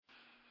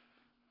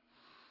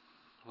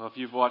Well, if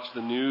you've watched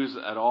the news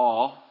at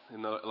all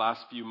in the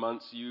last few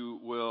months, you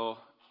will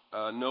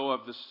know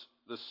of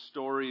the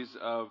stories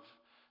of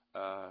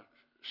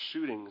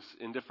shootings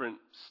in different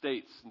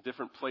states, in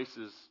different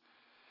places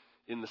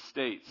in the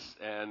States.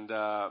 And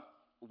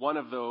one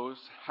of those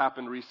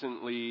happened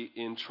recently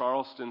in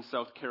Charleston,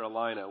 South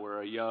Carolina,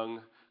 where a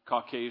young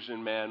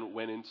Caucasian man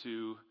went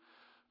into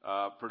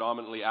a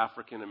predominantly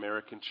African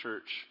American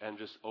church and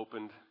just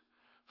opened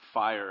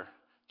fire,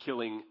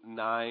 killing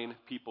 9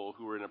 people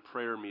who were in a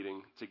prayer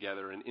meeting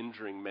together and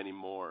injuring many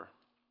more.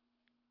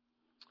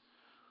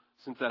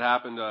 Since that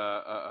happened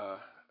a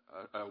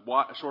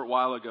short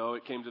while ago,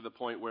 it came to the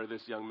point where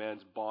this young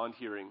man's bond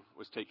hearing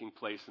was taking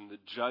place, and the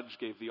judge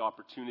gave the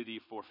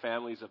opportunity for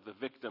families of the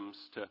victims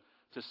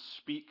to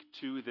speak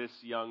to this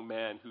young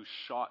man who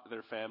shot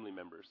their family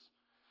members.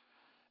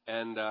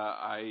 And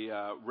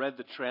I read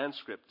the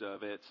transcript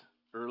of it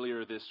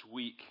earlier this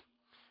week.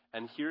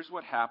 And here's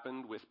what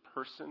happened with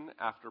person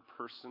after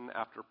person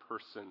after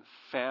person.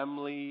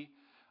 Family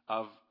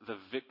of the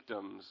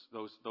victims,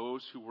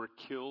 those who were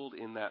killed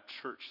in that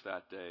church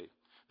that day.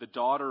 The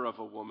daughter of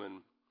a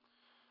woman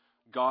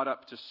got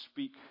up to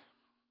speak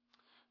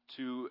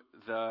to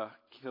the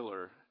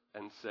killer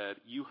and said,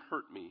 "You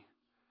hurt me.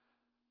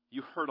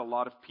 You hurt a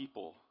lot of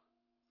people.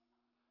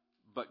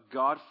 But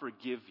God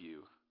forgive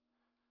you.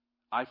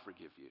 I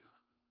forgive you."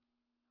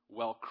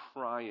 While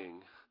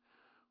crying,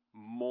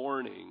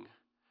 mourning,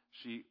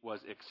 she was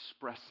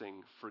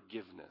expressing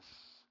forgiveness.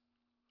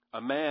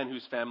 A man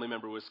whose family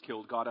member was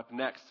killed got up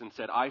next and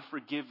said, "I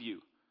forgive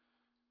you.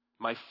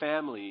 My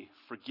family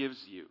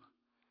forgives you.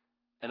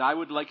 And I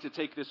would like to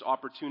take this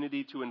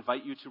opportunity to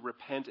invite you to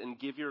repent and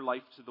give your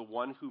life to the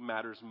one who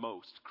matters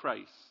most,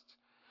 Christ,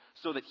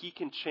 so that he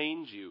can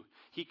change you.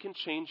 He can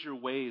change your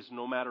ways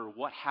no matter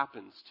what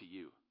happens to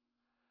you.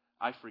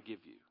 I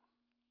forgive you."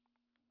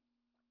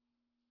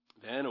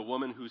 Then a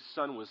woman whose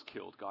son was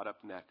killed got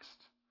up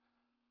next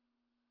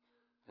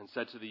and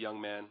said to the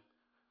young man,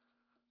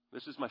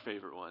 "This is my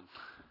favorite one.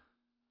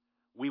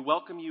 We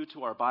welcome you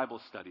to our Bible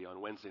study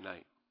on Wednesday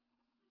night.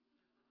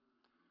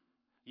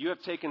 You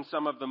have taken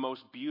some of the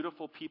most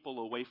beautiful people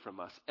away from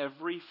us.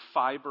 Every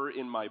fiber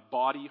in my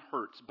body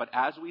hurts, but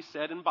as we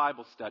said in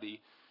Bible study,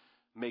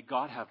 may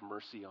God have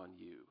mercy on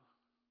you."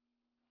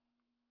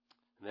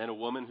 And then a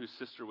woman whose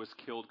sister was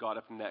killed got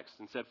up next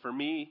and said, "For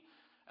me,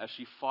 as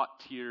she fought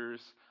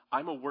tears,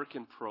 I'm a work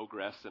in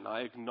progress, and I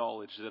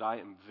acknowledge that I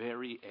am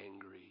very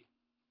angry.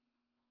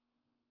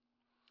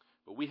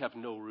 But we have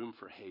no room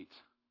for hate,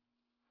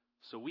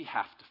 so we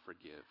have to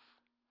forgive.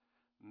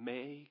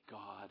 May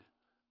God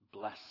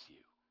bless you."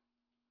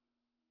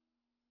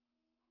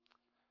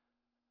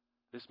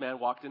 This man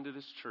walked into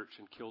this church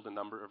and killed a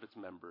number of its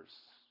members.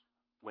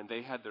 When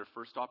they had their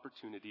first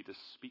opportunity to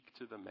speak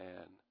to the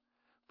man,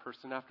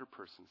 person after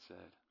person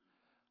said,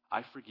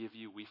 "I forgive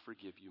you, we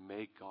forgive you.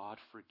 May God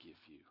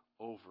forgive you,"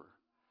 over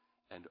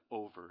and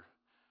over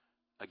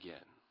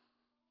again.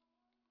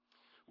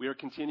 We are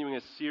continuing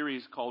a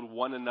series called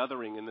One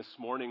Anothering, and this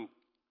morning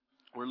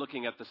we're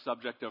looking at the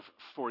subject of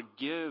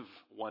forgive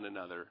one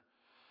another.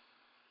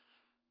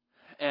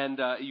 And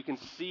you can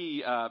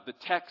see the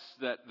texts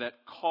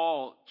that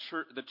call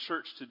the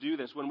church to do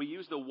this. When we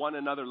use the one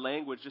another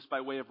language, just by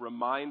way of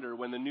reminder,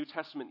 when the New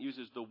Testament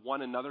uses the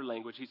one another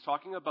language, he's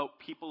talking about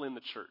people in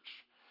the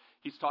church.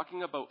 He's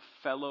talking about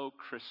fellow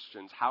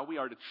Christians, how we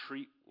are to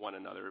treat one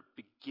another. It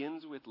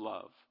begins with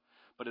love,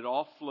 but it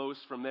all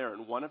flows from there.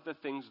 And one of the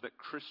things that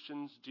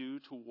Christians do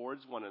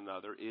towards one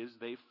another is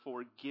they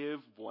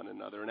forgive one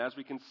another. And as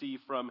we can see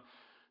from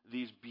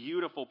these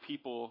beautiful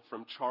people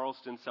from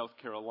Charleston, South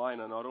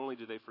Carolina, not only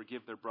do they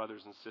forgive their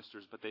brothers and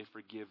sisters, but they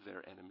forgive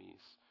their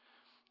enemies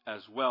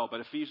as well.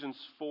 But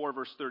Ephesians 4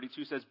 verse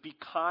 32 says, "Be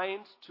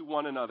kind to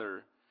one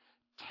another,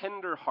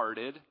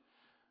 tender-hearted,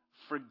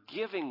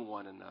 forgiving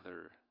one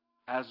another,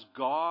 as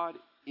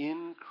God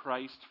in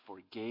Christ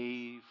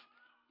forgave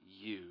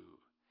you."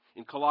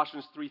 In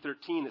Colossians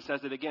 3:13, it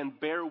says it again,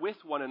 "Bear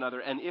with one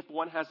another, and if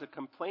one has a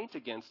complaint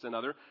against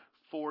another,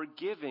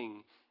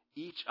 forgiving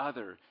each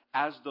other.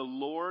 As the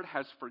Lord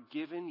has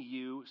forgiven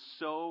you,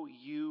 so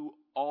you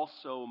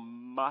also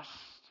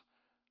must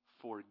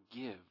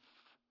forgive."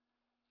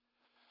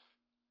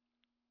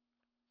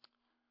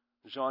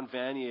 Jean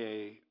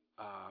Vanier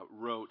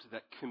wrote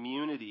that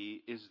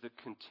community is the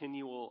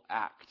continual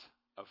act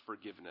of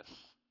forgiveness.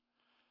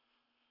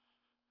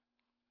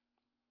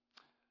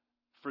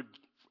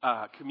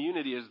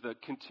 Community is the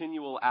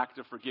continual act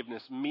of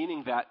forgiveness,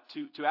 meaning that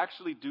to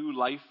actually do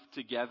life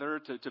together,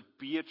 to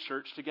be a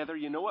church together,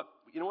 you know what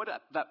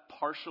that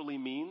partially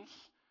means?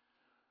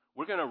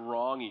 We're going to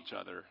wrong each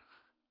other.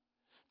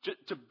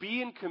 To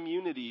be in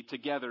community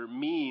together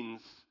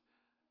means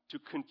to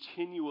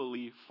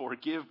continually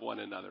forgive one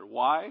another.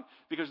 Why?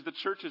 Because the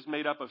church is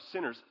made up of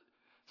sinners.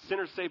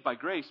 Sinners saved by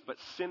grace, but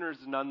sinners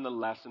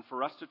nonetheless. And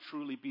for us to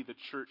truly be the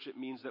church, it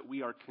means that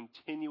we are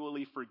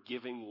continually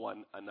forgiving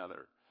one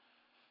another.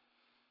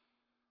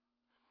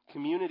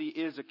 Community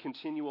is a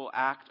continual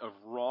act of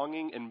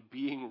wronging and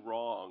being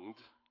wronged.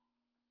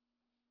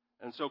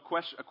 And so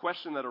a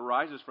question that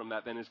arises from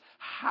that then is,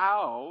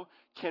 how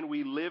can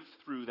we live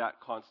through that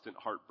constant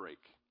heartbreak?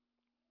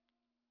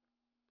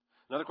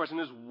 Another question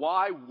is,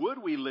 why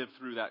would we live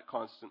through that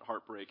constant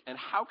heartbreak? And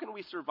how can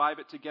we survive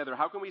it together?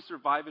 How can we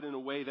survive it in a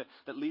way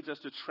that leads us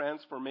to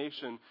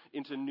transformation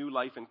into new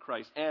life in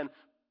Christ? And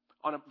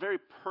on a very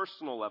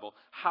personal level,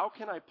 how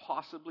can I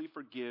possibly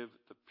forgive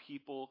the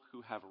people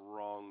who have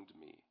wronged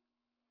me?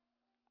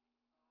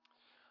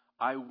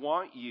 I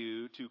want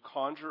you to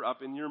conjure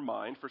up in your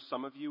mind. For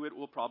some of you, it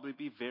will probably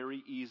be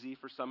very easy.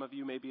 For some of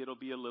you, maybe it'll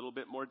be a little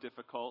bit more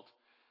difficult.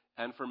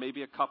 And for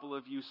maybe a couple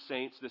of you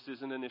saints, this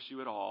isn't an issue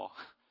at all.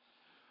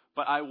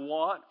 But I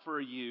want for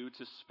you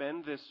to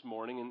spend this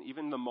morning, and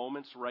even the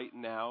moments right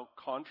now,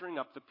 conjuring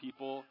up the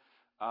people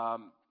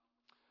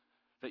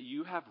that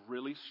you have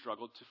really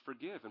struggled to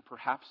forgive, and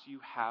perhaps you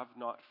have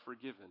not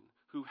forgiven,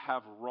 who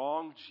have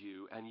wronged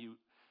you, and you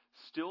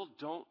still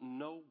don't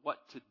know what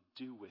to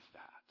do with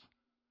that.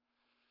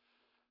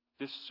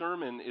 This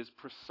sermon is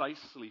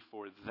precisely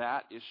for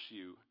that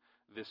issue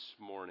this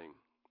morning.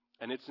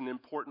 And it's an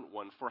important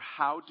one. For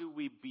how do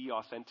we be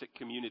authentic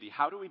community?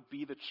 How do we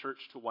be the church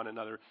to one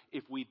another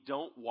if we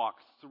don't walk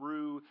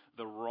through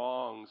the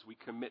wrongs we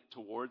commit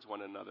towards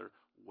one another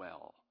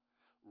well,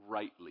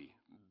 rightly,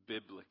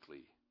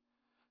 biblically,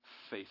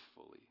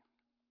 faithfully?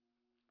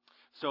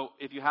 So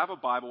if you have a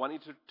Bible, why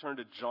don't you turn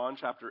to John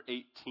chapter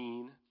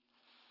 18.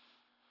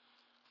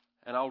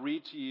 And I'll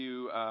read to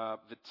you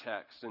the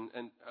text.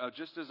 And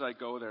just as I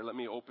go there, let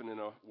me open in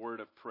a word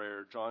of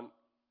prayer.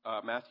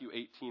 Matthew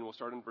 18, we'll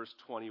start in verse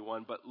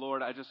 21. But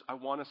Lord, I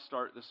want to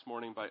start this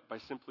morning by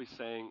simply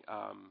saying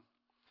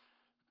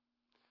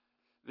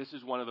this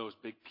is one of those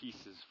big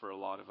pieces for a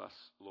lot of us,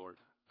 Lord.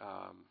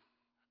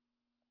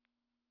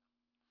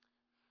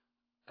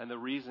 And the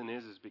reason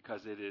is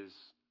because it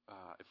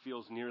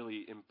feels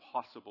nearly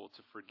impossible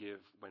to forgive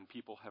when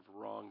people have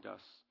wronged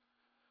us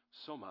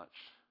so much.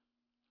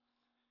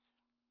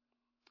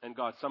 And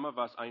God, some of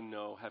us, I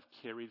know, have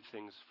carried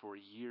things for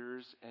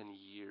years and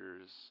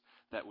years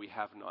that we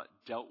have not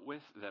dealt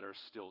with, that are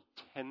still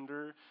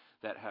tender,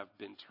 that have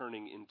been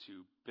turning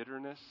into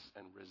bitterness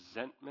and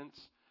resentment.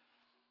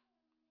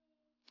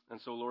 And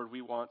so, Lord,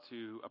 we want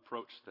to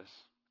approach this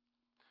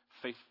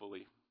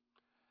faithfully.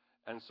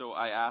 And so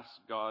I ask,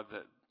 God,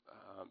 that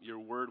your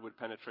word would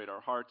penetrate our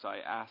hearts. I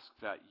ask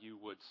that you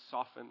would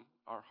soften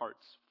our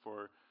hearts,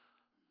 for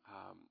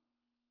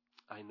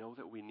I know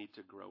that we need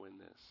to grow in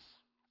this.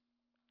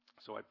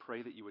 So I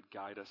pray that you would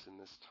guide us in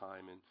this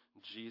time. In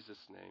Jesus'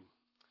 name,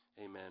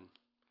 amen.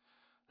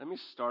 Let me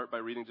start by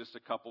reading just a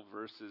couple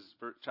verses.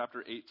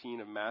 Chapter 18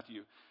 of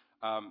Matthew.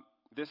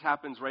 This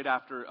happens right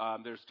after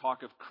there's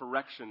talk of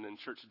correction and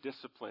church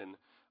discipline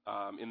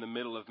in the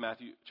middle of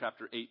Matthew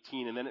chapter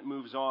 18. And then it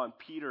moves on.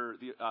 Peter,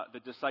 the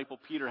disciple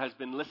Peter, has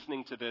been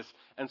listening to this.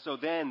 And so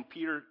then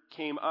Peter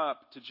came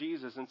up to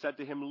Jesus and said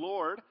to him,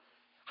 Lord,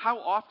 how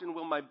often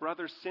will my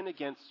brother sin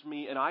against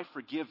me and I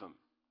forgive him?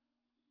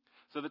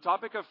 So the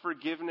topic of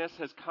forgiveness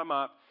has come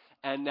up,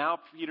 and now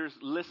Peter's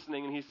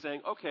listening, and he's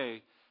saying,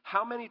 okay,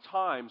 how many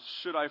times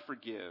should I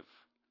forgive?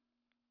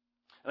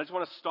 And I just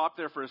want to stop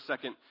there for a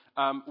second.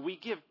 We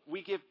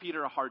give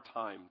Peter a hard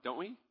time, don't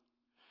we?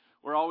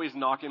 We're always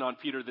knocking on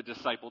Peter the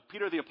disciple.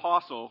 Peter the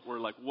apostle, we're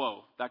like,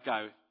 whoa, that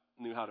guy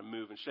knew how to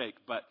move and shake.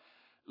 But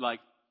like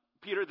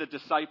Peter the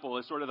disciple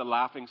is sort of the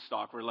laughing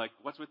stock. We're like,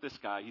 what's with this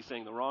guy? He's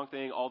saying the wrong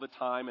thing all the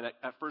time. And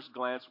at first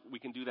glance, we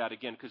can do that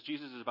again because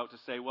Jesus is about to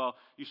say, well,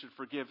 you should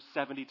forgive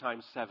 70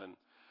 times 7.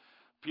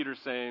 Peter's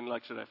saying,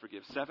 like, should I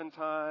forgive 7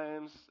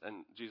 times?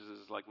 And Jesus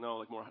is like, no,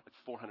 like more like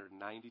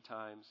 490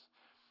 times.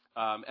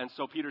 And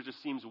so Peter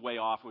just seems way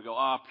off. And we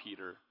go,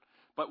 Peter.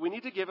 But we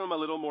need to give him a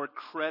little more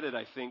credit,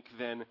 I think,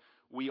 than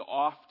we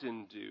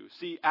often do.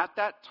 See, at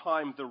that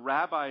time, the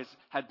rabbis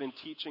had been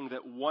teaching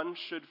that one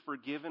should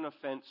forgive an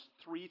offense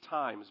 3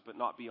 times, but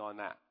not beyond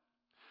that.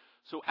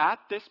 So at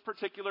this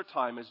particular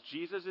time, as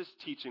Jesus is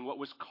teaching, what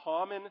was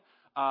common,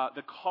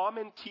 the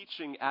common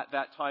teaching at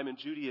that time in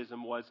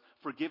Judaism was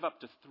forgive up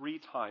to 3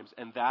 times,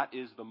 and that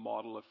is the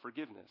model of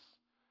forgiveness.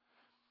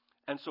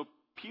 And so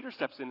Peter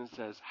steps in and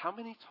says, how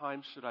many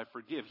times should I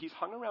forgive? He's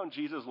hung around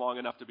Jesus long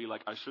enough to be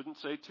like, I shouldn't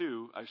say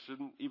 2. I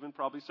shouldn't even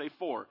probably say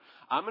 4.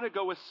 I'm going to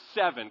go with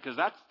 7 because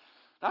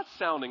that's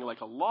sounding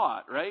like a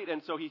lot, right?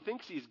 And so he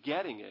thinks he's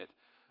getting it.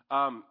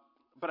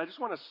 But I just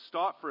want to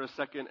stop for a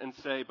second and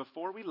say,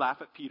 before we laugh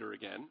at Peter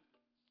again,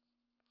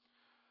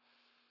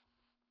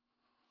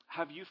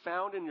 have you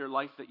found in your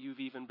life that you've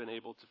even been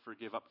able to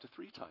forgive up to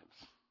 3 times?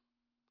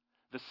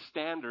 The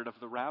standard of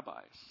the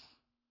rabbis,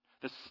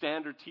 the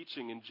standard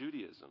teaching in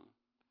Judaism.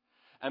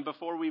 And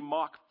before we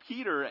mock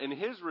Peter in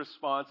his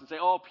response and say,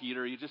 oh,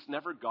 Peter, you just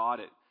never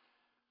got it,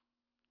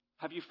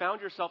 have you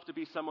found yourself to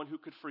be someone who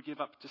could forgive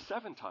up to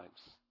 7 times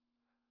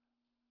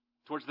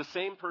towards the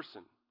same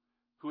person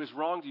who has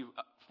wronged you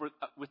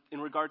in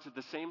regard to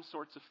the same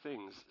sorts of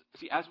things?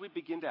 See, as we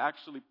begin to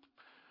actually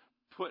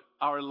put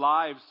our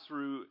lives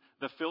through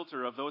the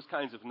filter of those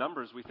kinds of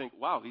numbers, we think,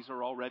 wow, these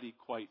are already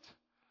quite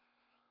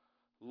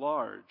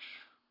large.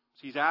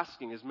 So he's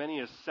asking as many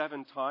as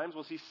 7 times.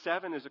 Well, see,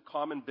 7 is a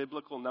common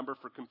biblical number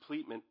for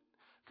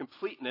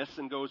completeness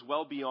and goes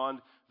well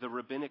beyond the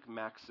rabbinic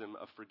maxim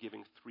of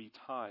forgiving 3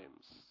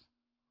 times.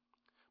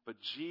 But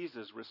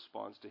Jesus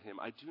responds to him,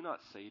 I do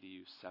not say to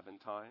you 7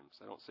 times.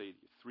 I don't say to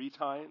you 3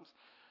 times,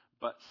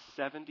 but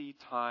 70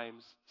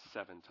 times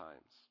 7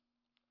 times.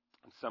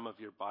 In some of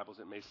your Bibles,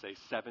 it may say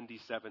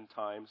 77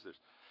 times. There's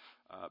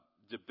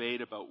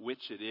debate about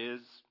which it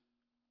is.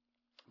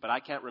 But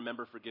I can't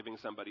remember forgiving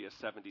somebody a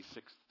 76th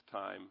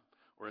time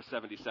or a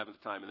 77th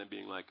time and then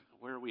being like,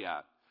 where are we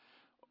at?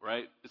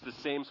 Right? It's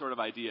the same sort of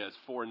idea as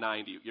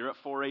 490. You're at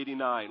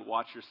 489.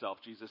 Watch yourself.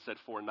 Jesus said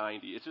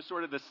 490. It's just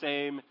sort of the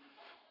same.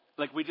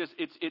 Like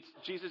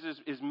Jesus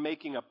is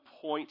making a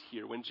point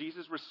here. When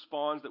Jesus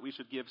responds that we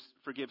should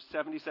forgive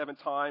 77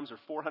 times or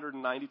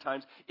 490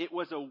 times, it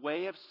was a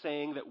way of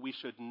saying that we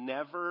should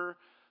never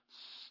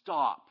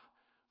stop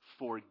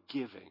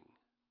forgiving.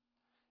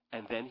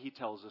 And then he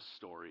tells a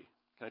story.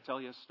 Can I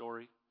tell you a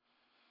story?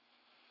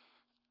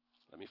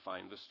 Let me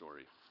find the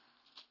story.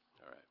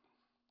 All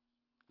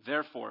right.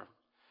 Therefore,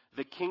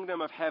 the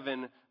kingdom of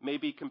heaven may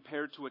be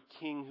compared to a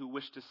king who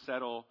wished to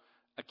settle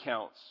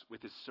accounts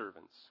with his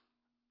servants.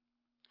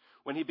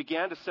 When he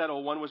began to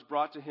settle, one was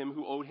brought to him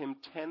who owed him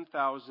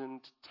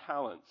 10,000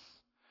 talents.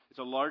 It's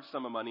a large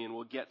sum of money, and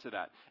we'll get to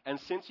that. And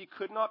since he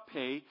could not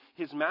pay,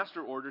 his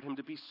master ordered him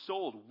to be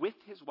sold with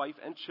his wife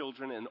and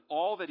children and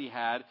all that he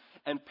had,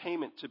 and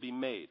payment to be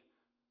made.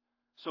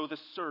 So the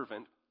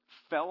servant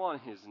fell on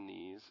his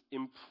knees,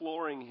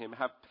 imploring him,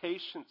 have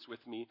patience with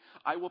me,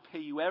 I will pay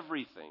you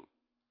everything.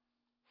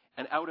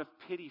 And out of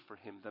pity for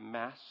him, the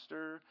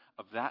master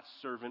of that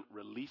servant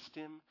released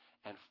him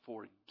and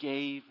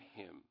forgave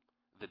him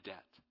the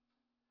debt.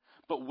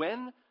 But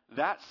when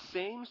that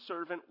same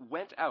servant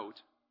went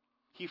out,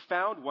 he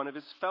found one of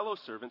his fellow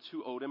servants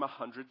who owed him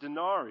 100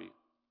 denarii.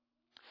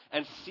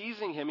 And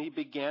seizing him, he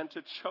began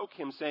to choke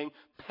him, saying,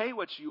 pay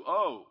what you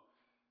owe.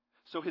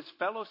 So his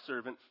fellow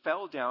servant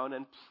fell down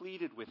and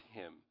pleaded with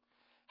him,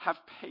 have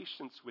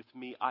patience with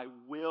me, I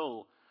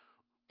will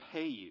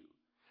pay you.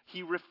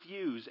 He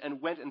refused and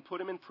went and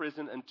put him in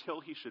prison until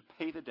he should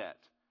pay the debt.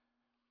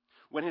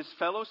 When his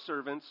fellow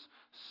servants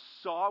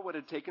saw what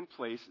had taken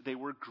place, they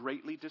were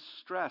greatly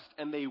distressed,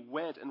 and they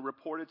went and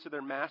reported to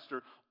their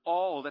master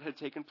all that had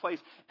taken place.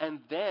 And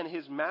then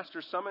his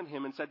master summoned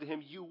him and said to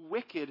him, you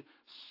wicked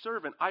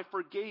servant, I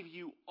forgave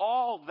you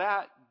all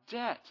that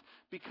debt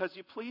because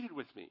you pleaded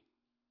with me.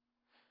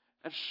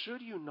 And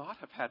should you not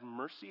have had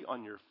mercy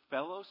on your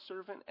fellow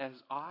servant as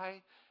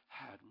I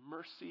had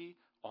mercy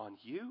on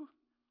you?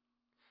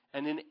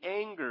 And in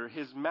anger,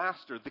 his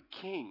master, the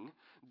king,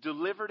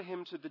 delivered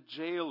him to the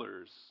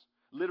jailers,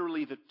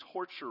 literally the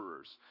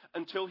torturers,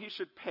 until he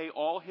should pay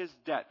all his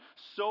debt.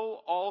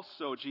 So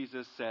also,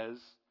 Jesus says,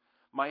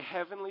 my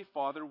heavenly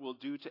Father will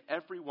do to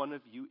every one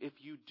of you if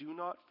you do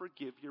not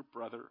forgive your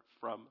brother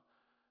from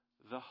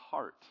the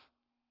heart.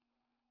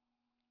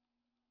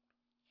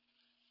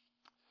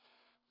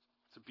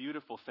 It's a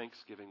beautiful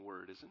Thanksgiving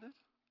word, isn't it?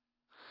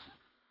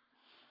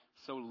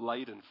 So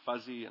light and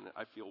fuzzy, and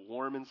I feel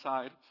warm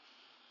inside.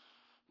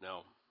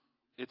 No,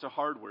 it's a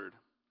hard word.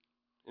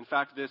 In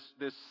fact,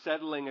 this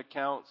settling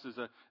accounts is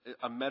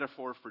a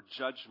metaphor for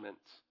judgment.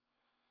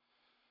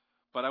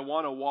 But I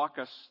want to walk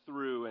us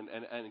through and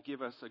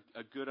give us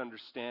a good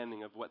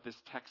understanding of what this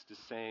text is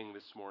saying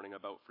this morning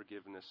about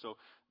forgiveness. So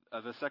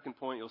the second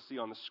point you'll see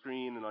on the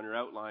screen and on your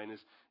outline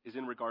is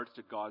in regards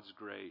to God's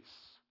grace.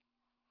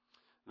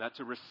 That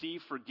to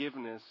receive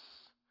forgiveness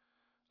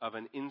of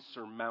an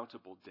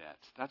insurmountable debt.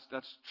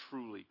 That's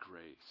truly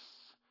grace.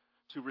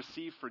 To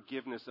receive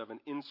forgiveness of an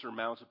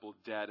insurmountable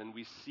debt. And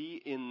we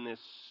see in this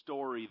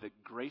story the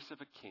grace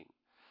of a king,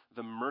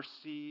 the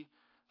mercy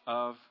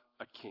of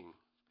a king.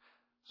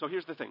 So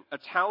here's the thing. A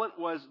talent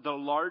was the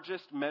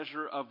largest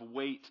measure of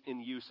weight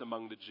in use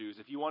among the Jews.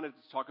 If you wanted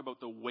to talk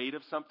about the weight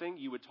of something,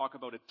 you would talk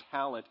about a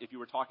talent if you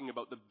were talking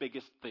about the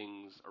biggest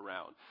things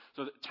around.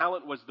 So the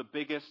talent was the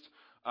biggest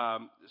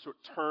sort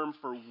of term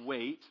for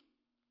weight,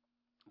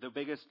 the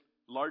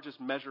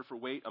largest measure for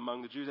weight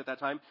among the Jews at that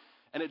time.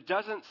 And it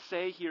doesn't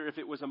say here if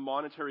it was a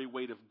monetary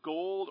weight of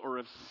gold or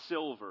of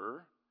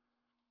silver.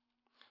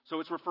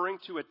 So it's referring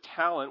to a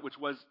talent, which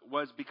was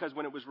because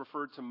when it was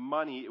referred to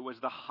money, it was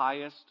the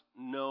highest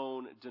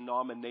known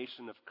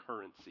denomination of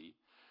currency.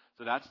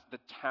 So that's the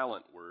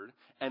talent word.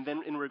 And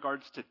then in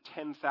regards to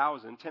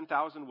 10,000,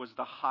 10,000 was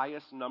the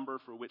highest number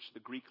for which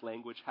the Greek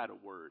language had a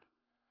word.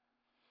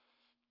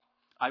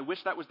 I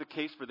wish that was the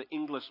case for the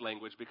English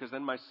language, because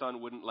then my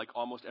son wouldn't like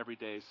almost every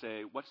day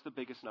say, what's the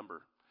biggest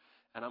number?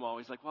 And I'm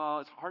always like, well,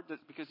 it's hard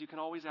because you can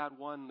always add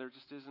one. There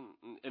just isn't,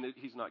 and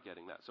he's not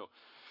getting that. So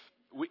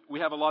we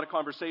have a lot of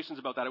conversations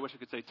about that. I wish I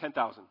could say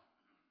 10,000.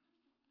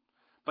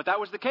 But that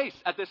was the case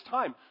at this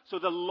time. So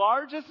the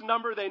largest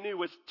number they knew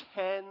was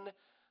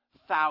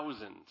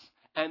 10,000.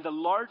 And the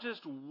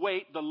largest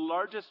weight, the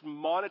largest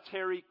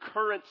monetary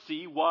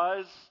currency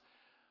was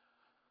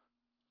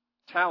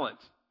talent.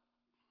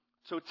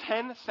 So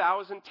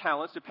 10,000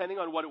 talents, depending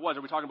on what it was.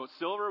 Are we talking about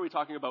silver? Are we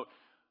talking about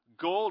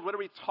Gold, what are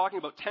we talking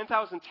about?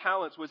 10,000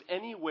 talents was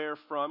anywhere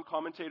from,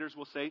 commentators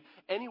will say,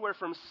 anywhere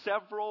from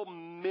several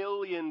 $1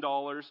 million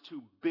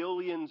to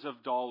billions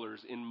of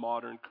dollars in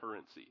modern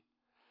currency.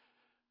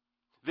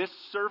 This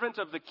servant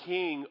of the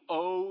king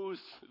owes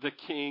the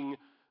king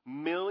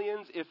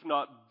millions, if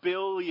not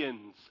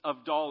billions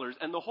of dollars.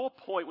 And the whole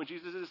point when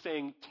Jesus is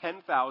saying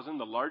 10,000,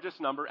 the largest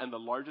number and the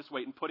largest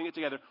weight, and putting it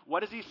together,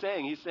 what is he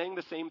saying? He's saying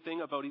the same thing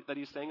that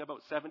he's saying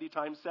about 70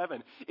 times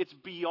 7. It's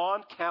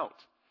beyond count.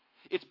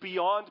 It's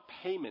beyond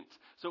payment.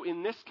 So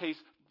in this case,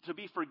 to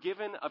be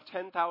forgiven of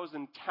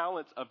 10,000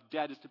 talents of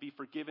debt is to be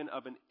forgiven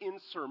of an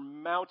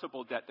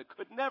insurmountable debt that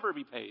could never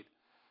be paid.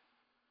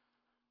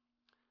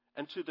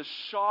 And to the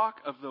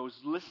shock of those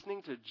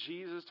listening to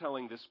Jesus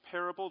telling this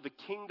parable, the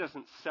king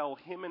doesn't sell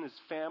him and his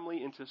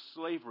family into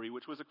slavery,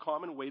 which was a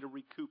common way to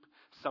recoup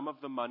some of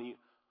the money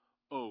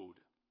owed.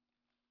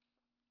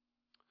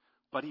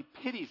 But he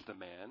pities the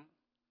man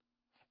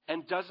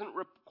and doesn't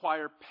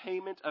require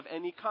payment of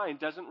any kind,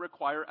 doesn't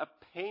require a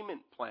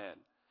payment plan.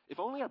 If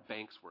only our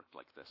banks worked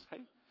like this,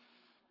 hey?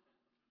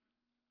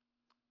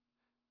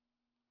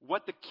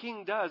 What the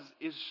king does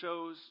is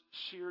shows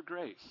sheer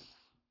grace.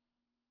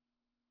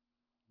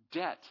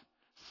 Debt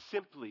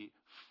simply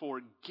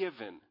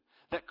forgiven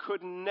that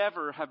could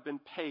never have been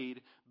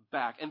paid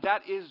back. And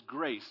that is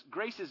grace.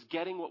 Grace is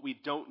getting what we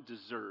don't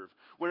deserve,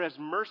 whereas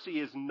mercy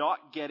is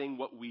not getting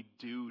what we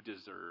do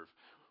deserve.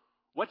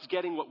 What's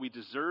getting what we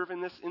deserve in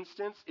this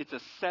instance? It's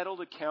a settled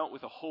account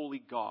with a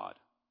holy God.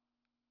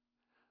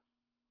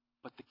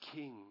 But the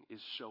king is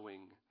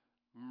showing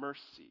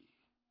mercy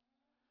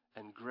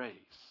and grace.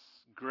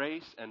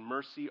 Grace and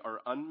mercy are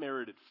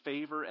unmerited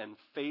favor, and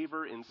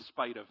favor in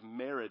spite of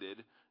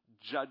merited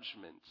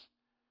judgment.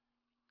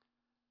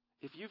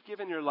 If you've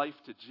given your life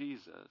to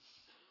Jesus,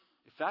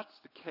 if that's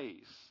the case,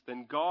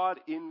 then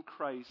God in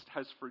Christ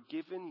has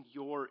forgiven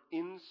your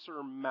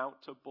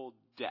insurmountable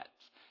debt.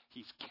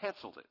 He's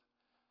canceled it.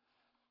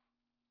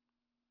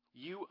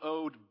 You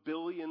owed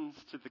billions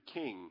to the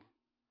king,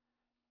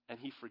 and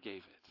he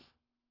forgave it.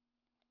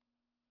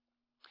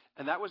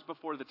 And that was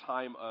before the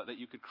time that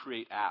you could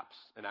create apps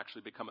and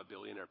actually become a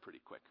billionaire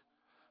pretty quick.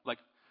 Like,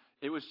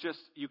 it was just,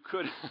 you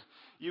couldn't,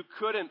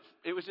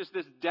 it was just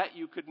this debt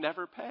you could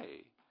never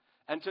pay.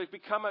 And to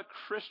become a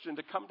Christian,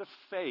 to come to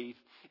faith,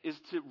 is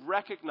to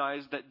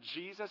recognize that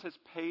Jesus has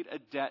paid a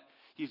debt.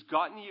 He's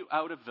gotten you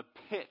out of the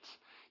pit.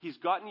 He's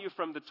gotten you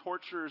from the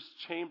torturer's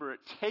chamber,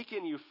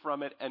 taken you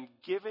from it, and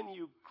given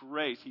you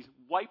grace. He's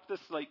wiped the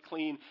slate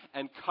clean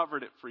and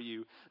covered it for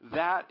you.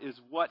 That is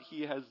what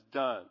he has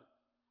done.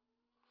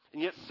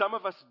 And yet some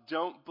of us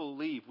don't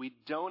believe. We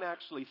don't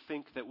actually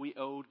think that we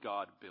owed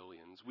God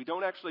billions. We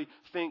don't actually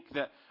think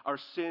that our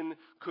sin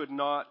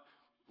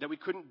that we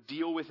couldn't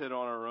deal with it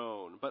on our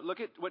own. But look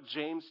at what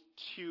James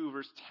 2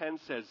 verse 10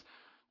 says.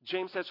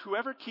 James says,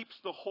 whoever keeps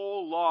the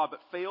whole law but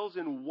fails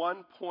in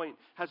one point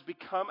has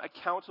become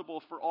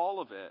accountable for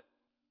all of it.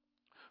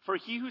 For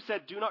he who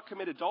said, do not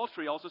commit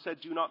adultery, also said,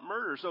 do not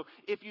murder. So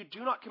if you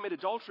do not commit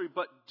adultery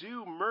but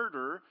do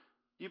murder,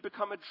 you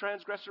become a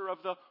transgressor of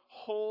the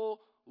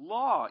whole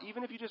law.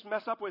 Even if you just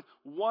mess up with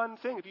one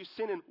thing, if you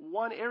sin in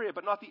one area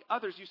but not the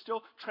others, you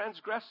still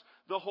transgress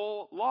the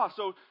whole law.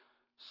 So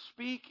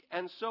speak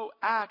and so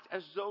act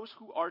as those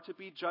who are to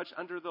be judged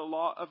under the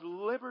law of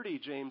liberty,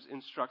 James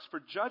instructs. For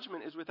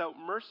judgment is without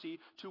mercy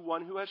to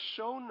one who has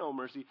shown no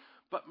mercy.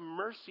 But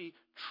mercy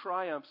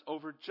triumphs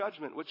over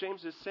judgment. What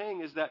James is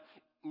saying is that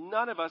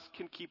none of us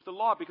can keep the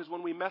law, because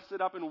when we mess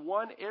it up in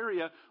one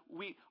area,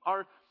 we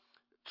are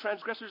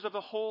transgressors of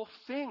the whole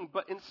thing,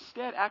 but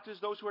instead act as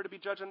those who are to be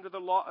judged under the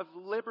law of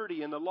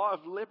liberty. And the law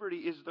of liberty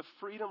is the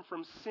freedom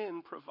from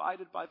sin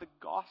provided by the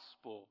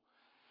gospel.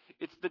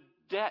 It's the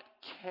debt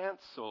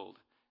canceled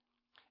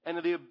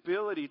and the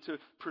ability to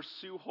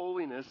pursue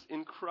holiness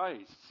in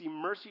Christ. See,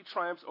 mercy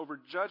triumphs over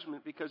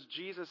judgment because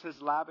Jesus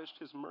has lavished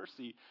his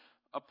mercy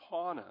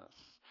upon us.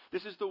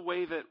 This is the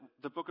way that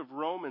the book of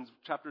Romans,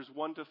 chapters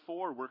 1 to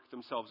 4, work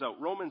themselves out.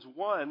 Romans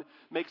 1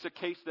 makes a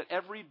case that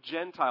every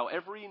Gentile,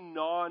 every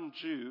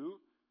non-Jew,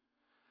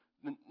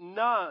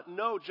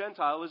 no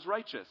Gentile is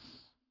righteous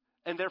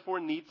and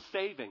therefore needs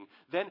saving.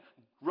 Then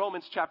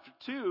Romans chapter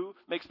 2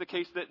 makes the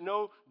case that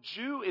no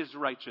Jew is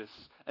righteous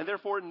and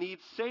therefore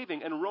needs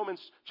saving. And Romans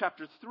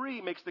chapter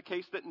 3 makes the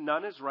case that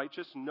none is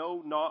righteous,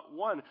 no, not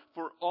one.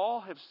 For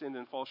all have sinned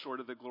and fall short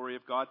of the glory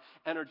of God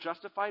and are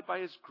justified by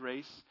his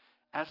grace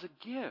as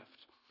a gift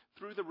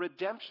through the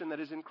redemption that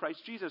is in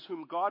Christ Jesus,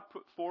 whom God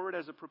put forward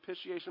as a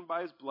propitiation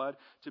by his blood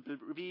to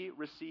be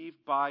received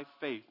by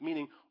faith.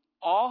 Meaning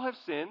all have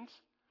sinned,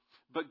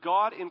 but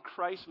God in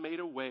Christ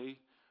made a way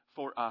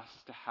for us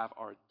to have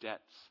our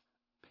debts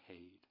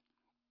paid.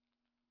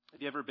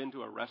 Have you ever been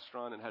to a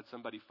restaurant and had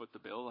somebody foot the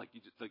bill?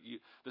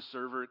 The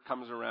server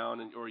comes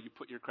around or you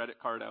put your credit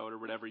card out or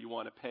whatever you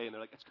want to pay, and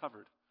they're like, it's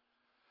covered.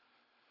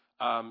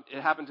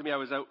 It happened to me. I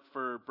was out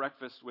for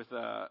breakfast with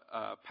a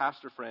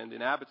pastor friend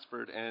in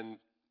Abbotsford, and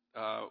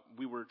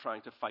we were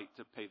trying to fight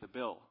to pay the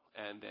bill.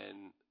 And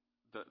then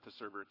the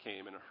server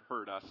came and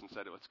heard us and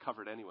said, oh, it's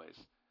covered anyways.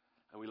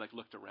 And we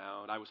looked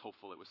around. I was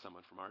hopeful it was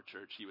someone from our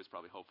church. He was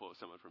probably hopeful it was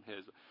someone from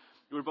his.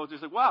 We were both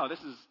just like, wow, this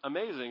is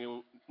amazing.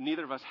 And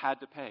neither of us had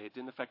to pay. It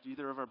didn't affect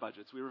either of our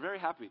budgets. We were very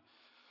happy.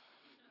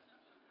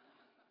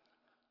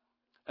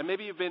 And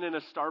maybe you've been in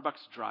a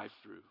Starbucks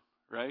drive-through,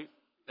 right?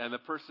 And the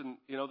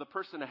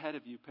person ahead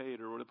of you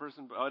paid, or the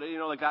person,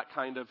 that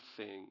kind of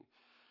thing.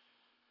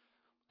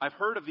 I've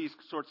heard of these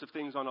sorts of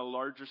things on a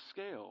larger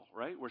scale,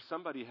 right? Where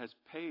somebody has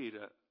paid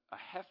a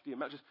hefty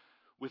amount, just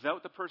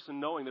without the person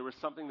knowing there was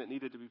something that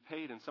needed to be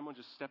paid, and someone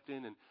just stepped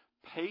in and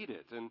paid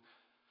it. And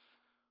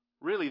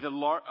really,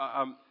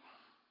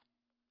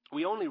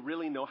 we only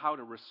really know how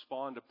to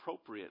respond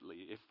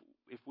appropriately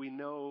if we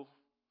know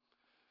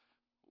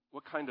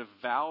what kind of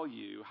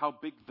value, how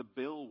big the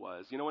bill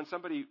was. When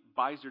somebody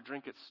buys your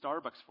drink at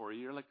Starbucks for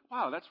you, you're like,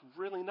 wow, that's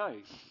really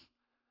nice.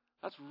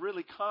 That's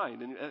really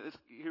kind, and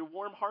you're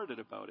warm-hearted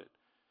about it.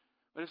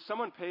 But if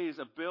someone pays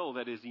a bill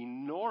that is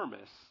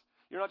enormous,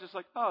 you're not just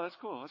like, oh, that's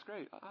cool, that's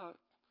great,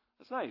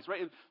 that's nice,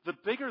 right? The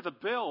bigger the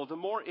bill, the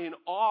more in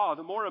awe,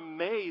 the more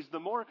amazed, the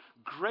more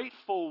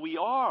grateful we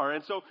are.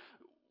 And so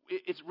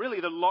it's really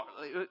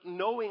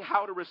knowing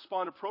how to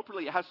respond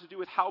appropriately. It has to do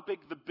with how big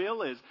the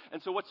bill is.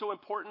 And so what's so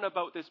important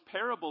about this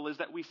parable is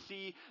that we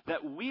see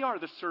that we are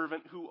the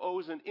servant who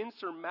owes an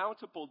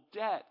insurmountable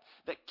debt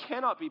that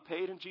cannot be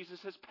paid, and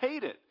Jesus has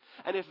paid it.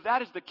 And if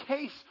that is the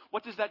case,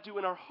 what does that do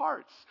in our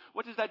hearts?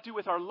 What does that do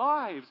with our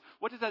lives?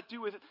 What does that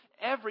do with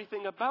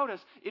everything about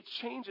us? It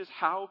changes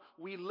how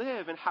we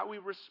live and how we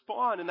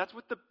respond. And that's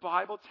what the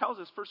Bible tells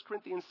us. 1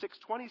 Corinthians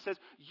 6:20 says,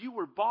 you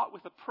were bought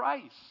with a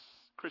price,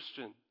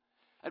 Christian.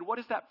 And what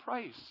is that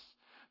price?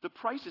 The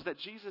price is that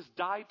Jesus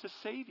died to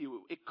save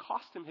you. It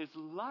cost him his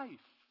life.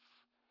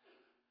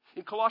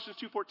 In Colossians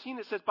 2:14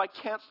 it says, by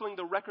canceling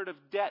the record of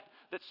debt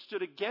that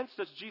stood against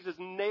us, Jesus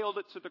nailed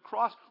it to the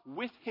cross.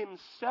 With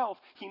himself,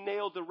 he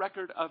nailed the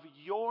record of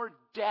your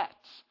debt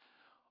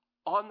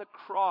on the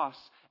cross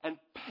and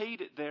paid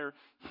it there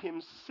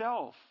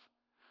himself.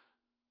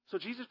 So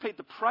Jesus paid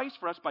the price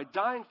for us by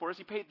dying for us.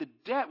 He paid the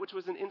debt, which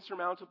was an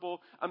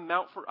insurmountable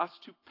amount for us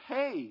to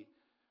pay.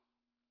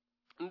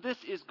 And this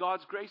is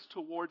God's grace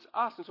towards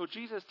us. And so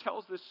Jesus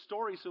tells this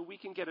story so we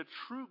can get a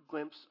true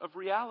glimpse of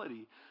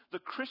reality. The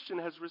Christian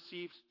has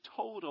received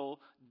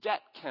total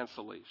debt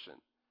cancellation.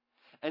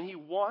 And he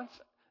wants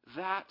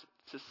that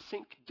to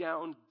sink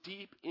down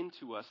deep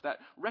into us, that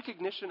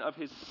recognition of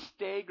his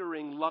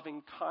staggering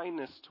loving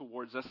kindness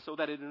towards us, so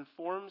that it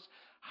informs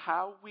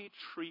how we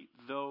treat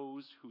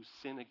those who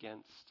sin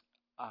against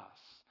us.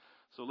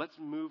 So let's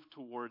move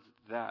towards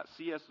that.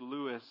 C.S.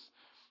 Lewis,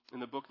 in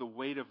the book The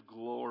Weight of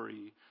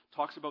Glory,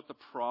 talks about the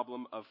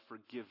problem of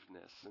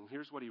forgiveness. And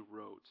here's what he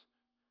wrote.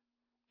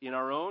 In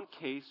our own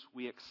case,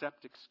 we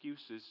accept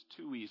excuses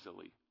too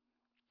easily,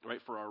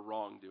 right, for our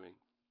wrongdoing.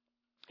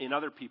 In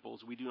other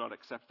people's, we do not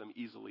accept them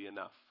easily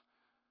enough.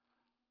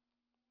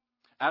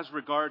 As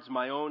regards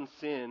my own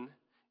sin,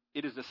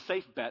 it is a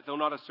safe bet, though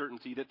not a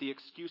certainty, that the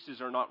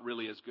excuses are not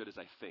really as good as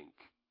I think.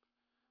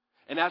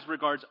 And as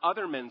regards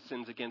other men's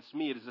sins against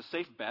me, it is a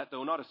safe bet,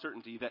 though not a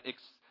certainty,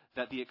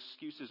 that the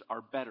excuses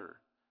are better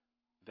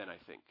than I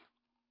think.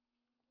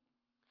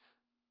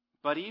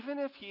 But even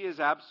if he is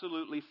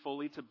absolutely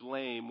fully to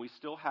blame, we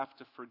still have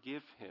to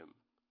forgive him.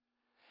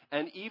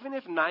 And even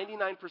if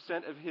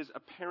 99% of his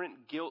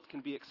apparent guilt can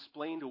be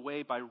explained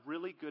away by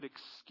really good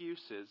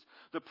excuses,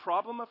 the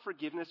problem of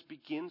forgiveness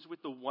begins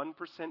with the 1%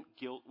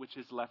 guilt which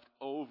is left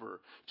over.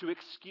 To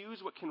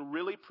excuse what can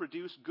really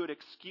produce good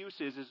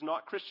excuses is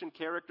not Christian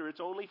character,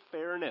 it's only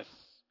fairness.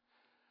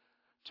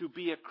 To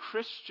be a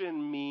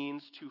Christian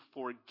means to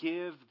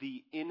forgive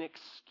the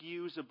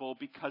inexcusable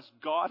because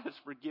God has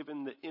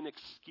forgiven the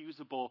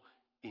inexcusable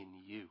in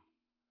you.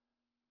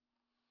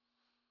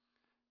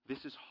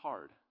 This is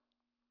hard.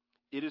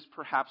 It is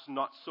perhaps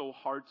not so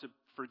hard to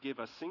forgive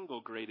a single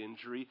great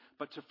injury,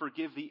 but to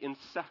forgive the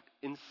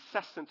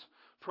incessant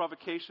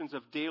provocations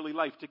of daily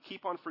life, to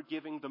keep on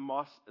forgiving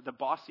the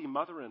bossy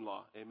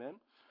mother-in-law. Amen?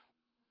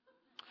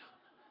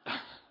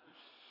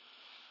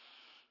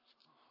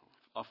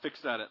 I'll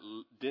fix that at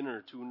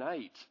dinner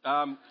tonight.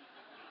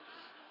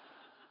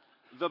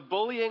 The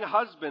bullying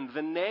husband,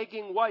 the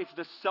nagging wife,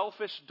 the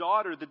selfish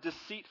daughter, the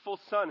deceitful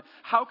son.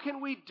 How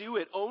can we do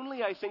it?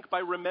 Only, I think, by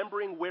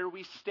remembering where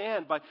we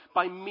stand,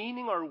 by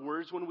meaning our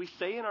words when we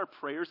say in our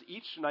prayers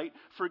each night,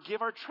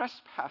 forgive our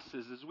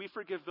trespasses as we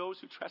forgive those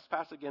who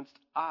trespass against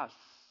us.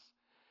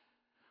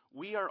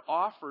 We are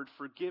offered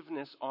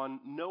forgiveness on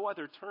no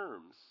other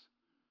terms.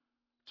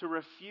 To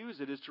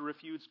refuse it is to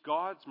refuse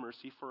God's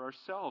mercy for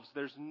ourselves.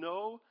 There's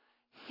no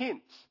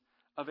hint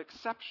of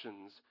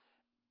exceptions.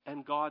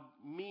 And God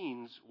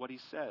means what he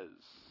says.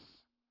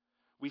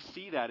 We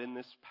see that in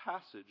this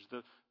passage.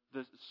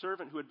 The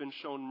servant who had been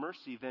shown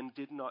mercy then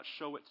did not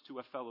show it to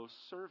a fellow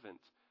servant.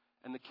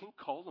 And the king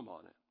called him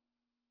on it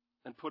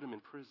and put him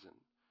in prison.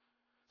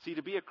 See,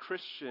 to be a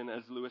Christian,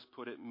 as Lewis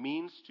put it,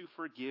 means to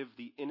forgive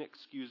the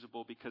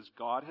inexcusable because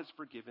God has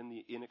forgiven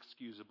the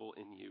inexcusable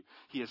in you.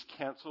 He has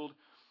canceled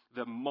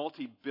the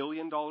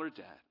multi-billion-dollar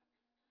debt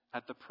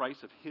at the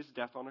price of his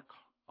death on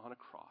a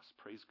cross.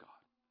 Praise God.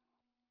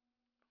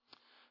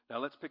 Now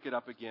let's pick it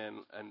up again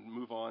and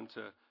move on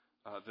to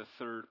the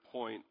third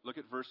point. Look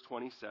at verse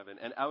 27.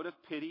 And out of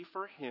pity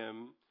for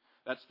him,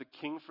 that's the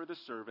king for the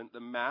servant, the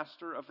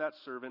master of that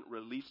servant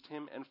released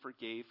him and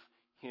forgave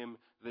him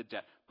the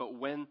debt. But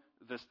when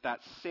that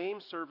same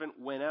servant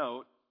went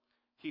out,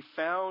 he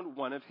found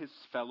one of his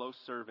fellow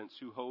servants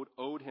who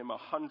owed him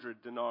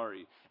 100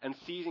 denarii. And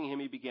seizing him,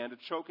 he began to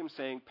choke him,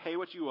 saying, "Pay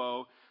what you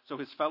owe." So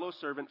his fellow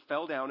servant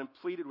fell down and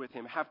pleaded with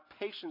him, "Have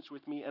patience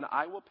with me, and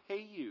I will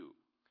pay you."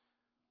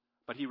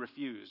 But he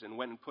refused and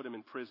went and put him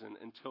in prison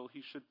until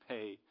he should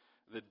pay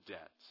the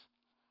debt.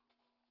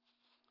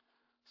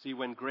 See,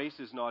 when grace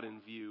is not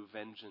in view,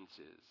 vengeance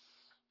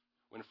is.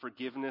 When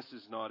forgiveness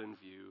is not in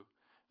view,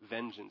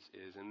 vengeance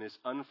is. And this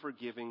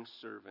unforgiving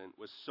servant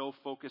was so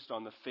focused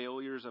on the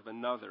failures of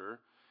another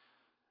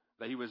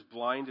that he was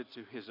blinded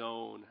to his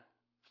own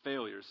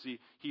failures. See,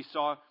 he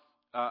saw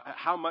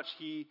how much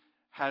he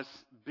has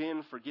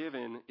been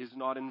forgiven is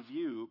not in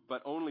view,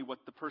 but only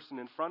what the person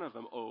in front of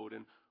him owed.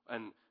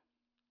 And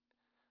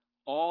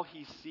all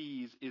he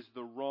sees is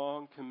the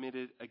wrong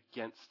committed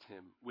against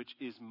him, which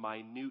is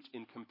minute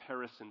in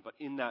comparison. But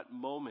in that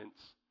moment,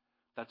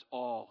 that's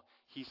all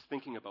he's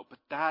thinking about. But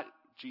that,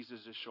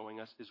 Jesus is showing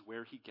us, is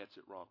where he gets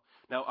it wrong.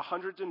 Now,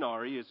 100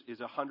 denarii is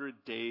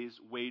 100 days'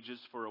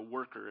 wages for a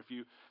worker, if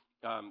you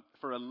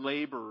for a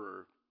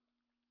laborer.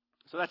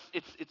 So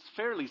it's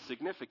fairly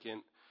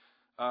significant.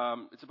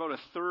 It's about a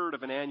third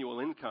of an annual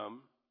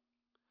income.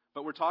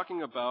 But we're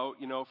talking about,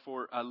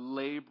 for a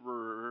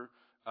laborer,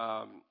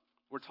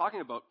 we're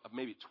talking about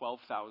maybe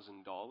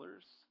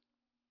 $12,000.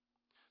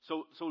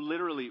 So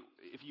literally,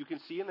 if you can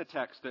see in the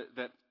text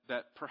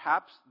that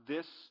perhaps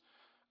this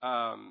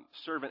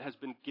servant has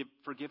been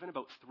forgiven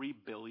about $3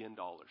 billion.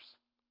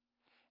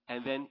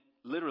 And then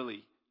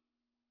literally,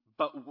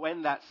 but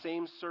when that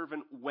same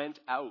servant went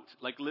out,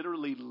 like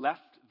literally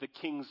left the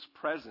king's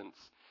presence,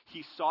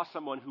 he saw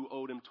someone who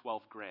owed him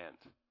 12 grand.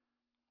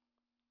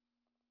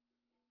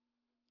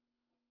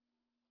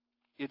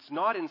 It's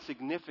not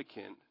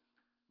insignificant,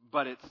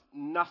 but it's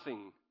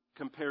nothing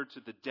compared to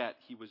the debt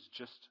he was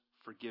just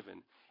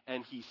forgiven.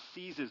 And he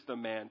seizes the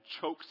man,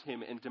 chokes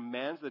him, and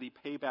demands that he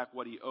pay back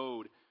what he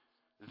owed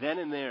then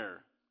and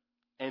there.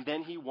 And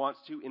then he wants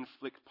to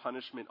inflict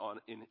punishment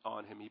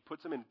on him. He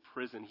puts him in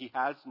prison. He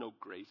has no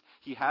grace.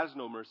 He has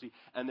no mercy.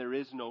 And there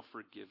is no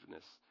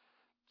forgiveness.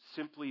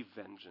 Simply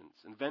vengeance.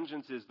 And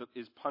vengeance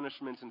is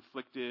punishment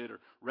inflicted or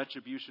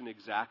retribution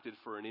exacted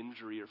for an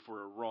injury or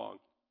for a wrong.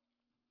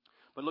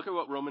 But look at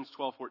what Romans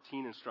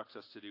 12:14 instructs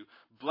us to do.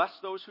 Bless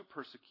those who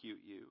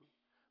persecute you.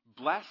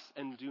 Bless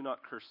and do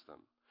not curse them.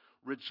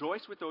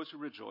 Rejoice with those who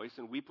rejoice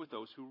and weep with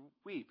those who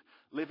weep.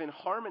 Live in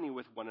harmony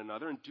with one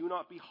another and do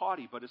not be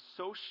haughty, but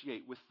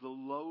associate with the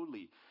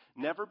lowly.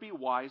 Never be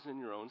wise in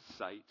your own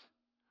sight.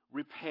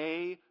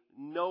 Repay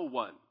no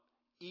one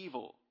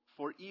evil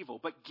for evil,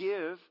 but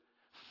give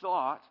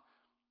thought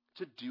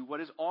to do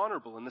what is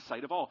honorable in the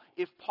sight of all.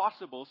 If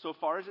possible, so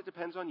far as it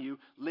depends on you,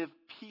 live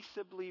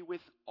peaceably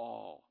with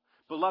all.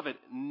 Beloved,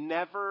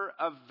 never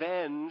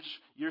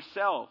avenge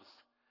yourselves,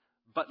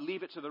 but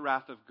leave it to the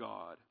wrath of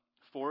God.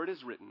 For it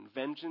is written,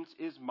 vengeance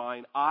is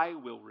mine, I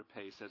will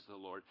repay, says the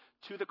Lord.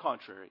 To the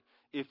contrary,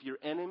 if your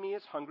enemy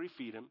is hungry,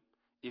 feed him.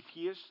 If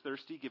he is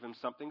thirsty, give him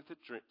something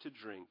to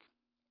drink.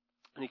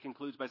 And he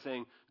concludes by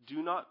saying,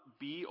 do not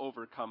be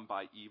overcome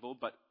by evil,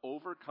 but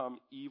overcome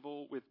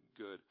evil with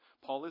good.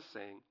 Paul is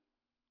saying,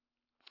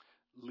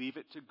 leave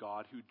it to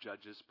God who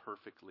judges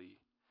perfectly,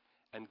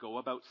 and go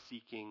about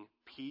seeking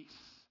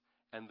peace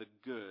and the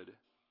good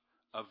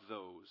of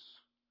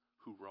those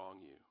who wrong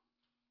you.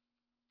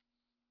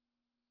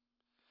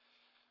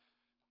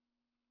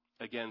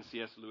 Again,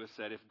 C.S. Lewis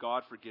said, if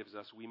God forgives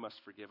us, we must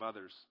forgive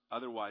others.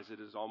 Otherwise, it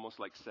is almost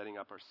like setting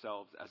up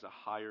ourselves as a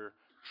higher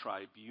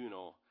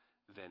tribunal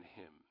than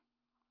him.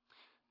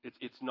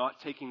 It's not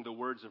taking the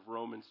words of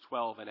Romans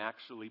 12 and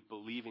actually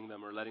believing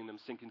them or letting them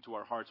sink into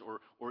our hearts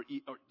or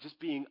just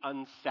being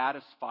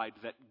unsatisfied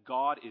that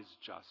God is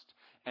just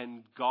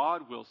and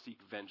God will seek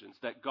vengeance,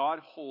 that God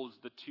holds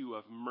the two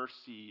of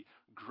mercy,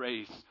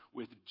 grace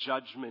with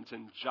judgment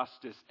and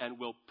justice and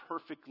will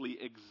perfectly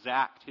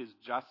exact his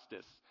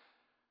justice.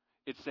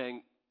 It's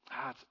saying,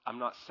 I'm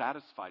not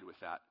satisfied with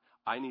that.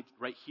 I need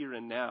right here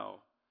and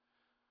now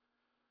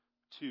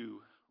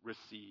to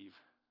receive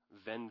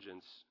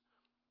vengeance.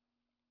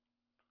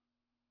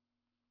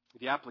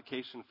 The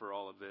application for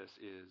all of this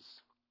is,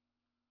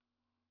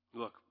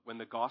 look, when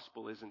the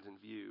gospel isn't in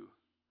view,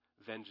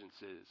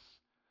 vengeance is.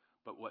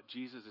 But what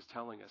Jesus is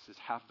telling us is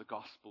have the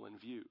gospel in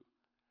view.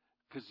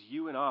 Because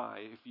you and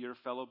I, if you're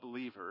a fellow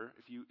believer,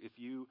 if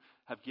you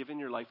have given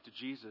your life to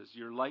Jesus,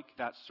 you're like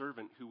that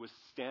servant who was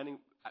standing,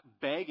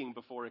 begging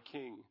before a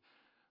king,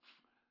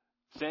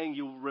 saying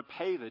you'll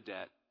repay the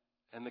debt.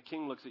 And the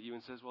king looks at you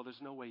and says, well,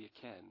 there's no way you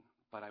can,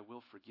 but I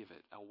will forgive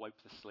it. I'll wipe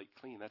the slate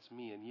clean. That's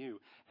me and you.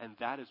 And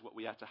that is what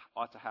we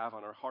ought to have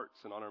on our hearts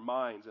and on our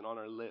minds and on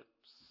our lips.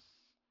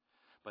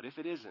 But if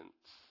it isn't,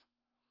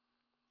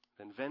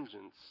 then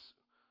vengeance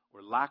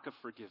or lack of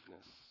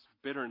forgiveness,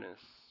 bitterness,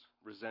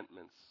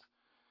 resentments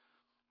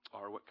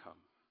are what come.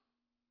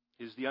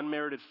 Is the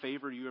unmerited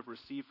favor you have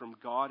received from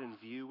God in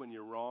view when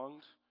you're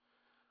wronged,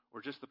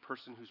 or just the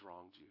person who's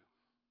wronged you?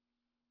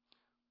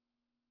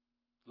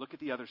 Look at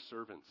the other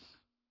servants.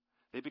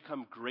 They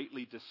become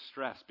greatly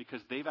distressed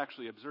because they've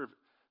actually observed,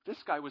 this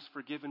guy was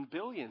forgiven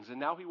billions, and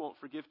now he won't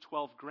forgive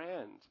 12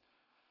 grand.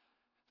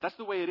 That's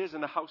the way it is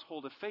in the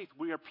household of faith.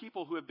 We are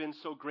people who have been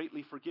so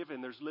greatly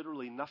forgiven, there's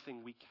literally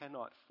nothing we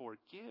cannot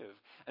forgive.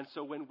 And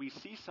so when we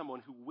see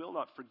someone who will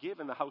not forgive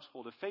in the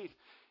household of faith,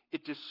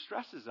 it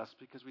distresses us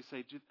because we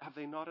say, have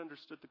they not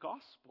understood the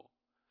gospel?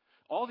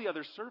 All the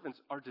other servants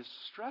are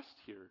distressed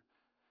here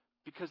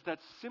because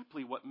that's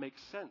simply what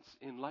makes sense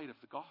in light of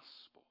the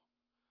gospel.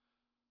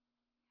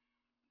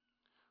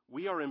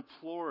 We are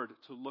implored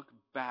to look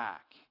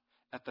back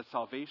at the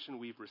salvation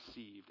we've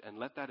received and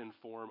let that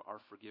inform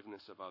our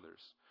forgiveness of others.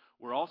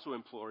 We're also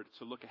implored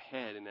to look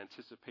ahead in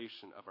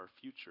anticipation of our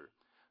future,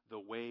 the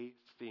way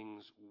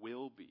things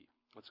will be.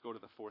 Let's go to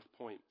the fourth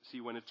point.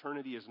 See, when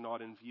eternity is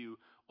not in view,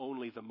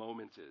 only the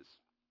moment is.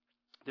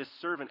 This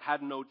servant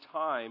had no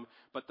time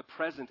but the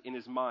present in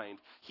his mind.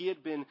 He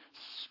had been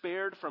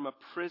spared from a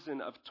prison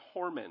of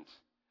torment,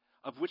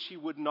 of which he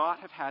would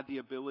not have had the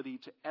ability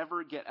to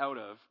ever get out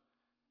of.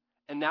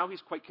 And now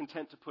he's quite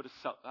content to put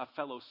a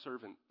fellow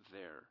servant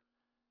there.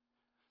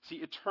 See,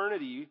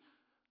 eternity,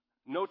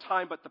 no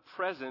time but the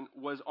present,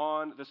 was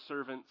on the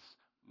servant's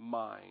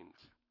mind.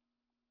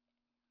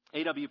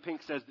 A.W.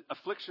 Pink says,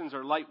 afflictions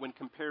are light when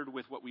compared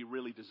with what we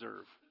really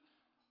deserve.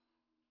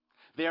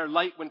 They are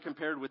light when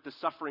compared with the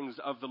sufferings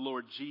of the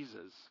Lord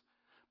Jesus.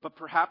 But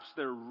perhaps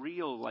their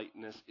real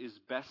lightness is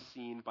best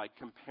seen by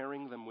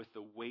comparing them with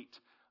the weight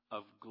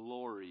of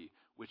glory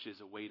which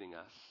is awaiting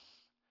us.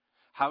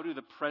 How do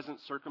the present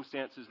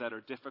circumstances that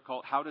are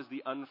difficult, how does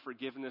the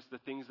unforgiveness, the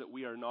things that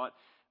we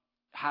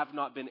have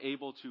not been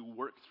able to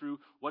work through,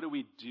 what do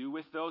we do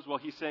with those? Well,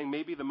 he's saying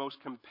maybe the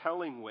most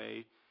compelling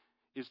way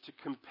is to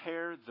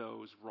compare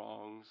those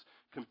wrongs,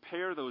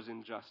 compare those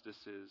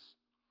injustices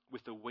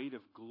with the weight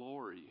of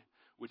glory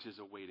which is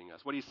awaiting us.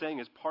 What he's saying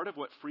is part of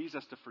what frees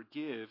us to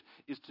forgive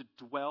is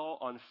to dwell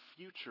on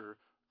future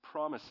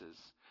promises.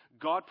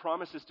 God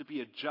promises to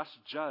be a just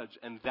judge,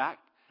 and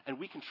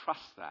we can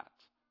trust that.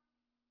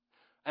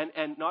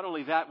 And not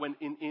only that, when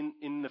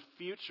in the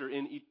future,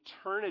 in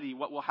eternity,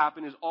 what will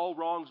happen is all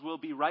wrongs will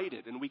be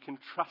righted, and we can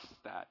trust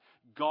that.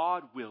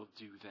 God will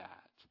do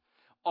that.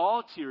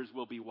 All tears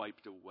will be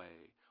wiped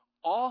away.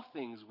 All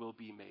things will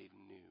be made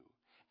new.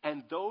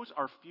 And those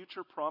are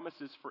future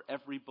promises for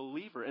every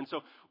believer. And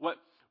so what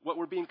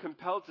we're being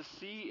compelled to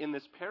see in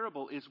this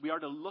parable is we are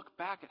to look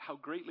back at how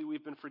greatly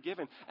we've been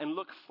forgiven and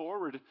look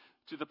forward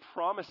to the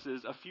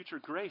promises of future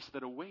grace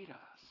that await us.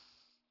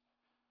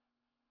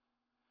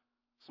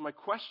 So my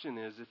question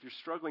is, if you're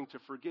struggling to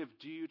forgive,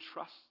 do you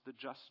trust the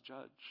just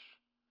judge?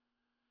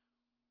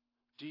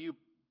 Do you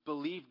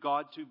believe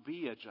God to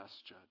be a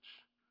just judge?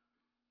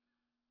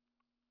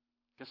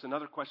 I guess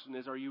another question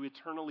is, are you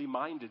eternally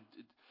minded?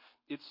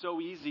 It's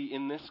so easy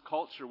in this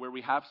culture where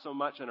we have so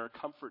much and our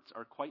comforts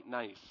are quite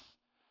nice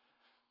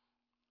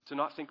to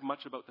not think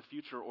much about the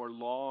future or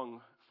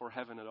long for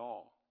heaven at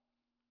all.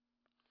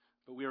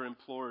 But we are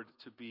implored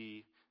to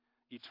be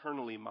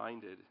eternally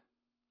minded.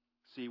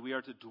 See, we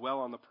are to dwell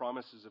on the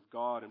promises of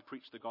God and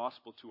preach the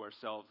gospel to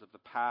ourselves of the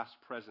past,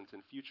 present,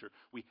 and future.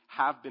 We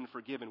have been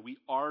forgiven. We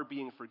are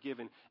being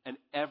forgiven, and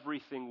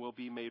everything will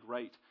be made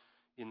right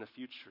in the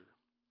future.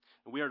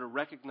 And we are to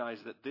recognize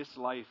that this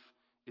life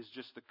is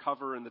just the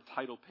cover and the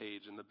title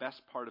page, and the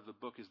best part of the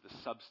book is the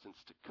substance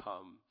to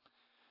come.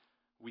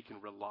 We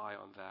can rely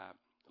on that.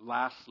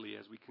 Lastly,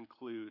 as we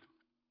conclude,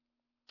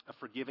 a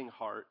forgiven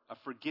heart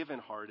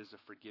is a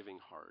forgiving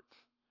heart.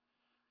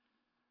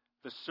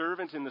 The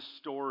servant in the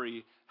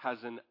story has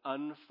an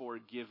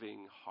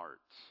unforgiving heart.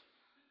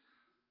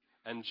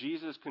 And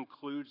Jesus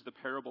concludes the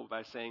parable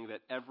by saying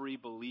that every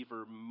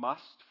believer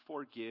must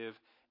forgive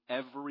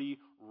every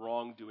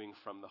wrongdoing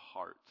from the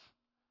heart.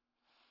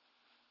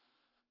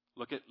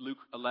 Look at Luke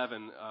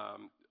 11,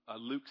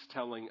 Luke's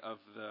telling of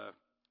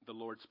the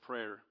Lord's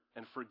Prayer.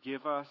 And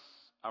forgive us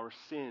our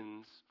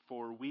sins,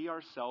 for we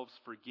ourselves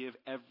forgive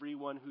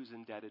everyone who's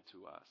indebted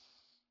to us.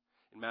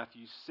 In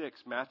Matthew 6,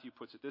 Matthew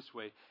puts it this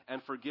way,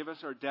 and forgive us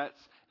our debts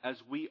as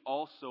we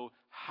also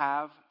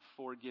have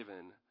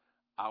forgiven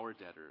our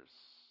debtors.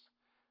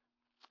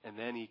 And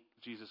then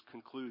Jesus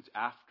concludes,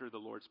 after the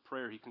Lord's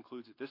Prayer, he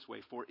concludes it this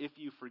way, for if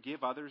you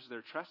forgive others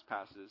their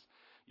trespasses,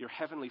 your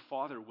heavenly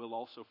Father will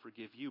also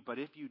forgive you. But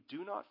if you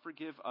do not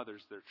forgive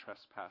others their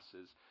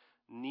trespasses,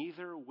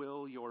 neither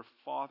will your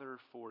Father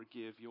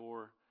forgive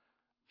your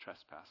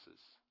trespasses.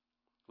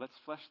 Let's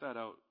flesh that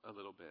out a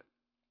little bit.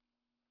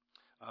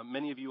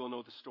 Many of you will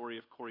know the story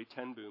of Corrie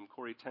ten Boom.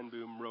 Corrie ten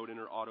Boom wrote an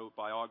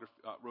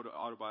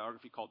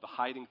autobiography called The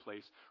Hiding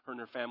Place. Her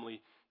and her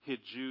family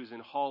hid Jews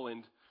in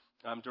Holland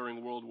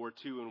during World War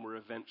II and were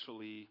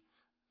eventually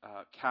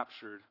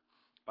captured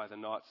by the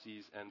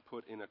Nazis and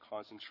put in a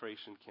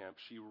concentration camp.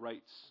 She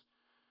writes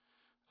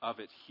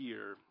of it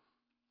here.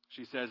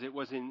 She says, it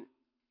was in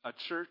a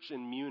church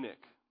in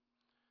Munich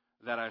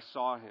that I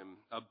saw him,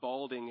 a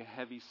balding,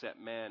 heavy-set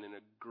man in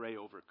a gray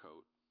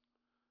overcoat.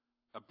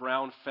 a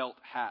brown felt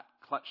hat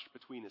clutched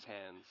between his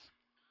hands.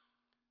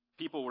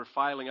 People were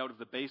filing out of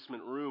the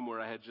basement room where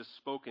I had just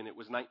spoken. It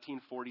was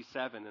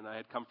 1947, and I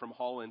had come from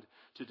Holland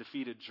to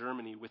defeated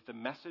Germany with the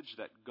message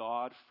that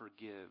God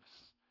forgives.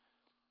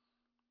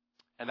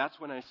 And that's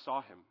when I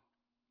saw him,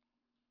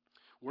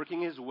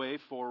 working his way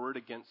forward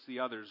against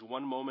the others.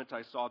 One moment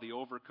I saw the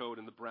overcoat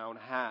and the brown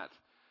hat.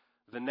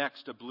 The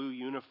next, a blue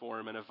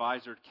uniform and a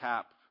visored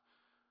cap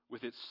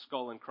with its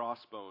skull and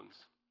crossbones.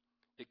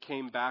 It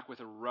came back with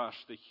a rush,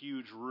 the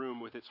huge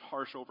room with its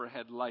harsh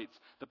overhead lights,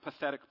 the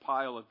pathetic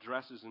pile of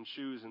dresses and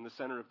shoes in the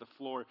center of the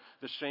floor,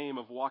 the shame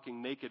of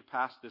walking naked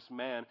past this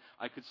man.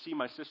 I could see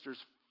my sister's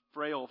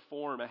frail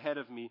form ahead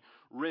of me,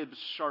 ribs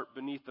sharp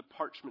beneath the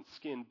parchment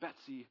skin.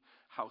 Betsy,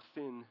 how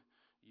thin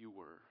you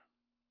were.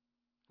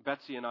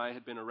 Betsy and I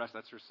had been arrested,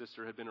 that's her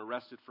sister, had been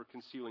arrested for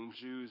concealing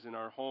Jews in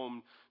our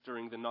home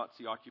during the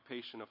Nazi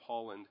occupation of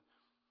Holland.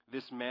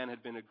 This man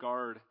had been a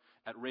guard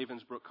at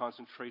Ravensbrück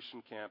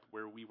concentration camp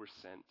where we were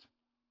sent.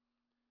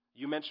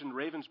 You mentioned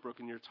Ravensbrück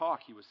in your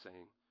talk, he was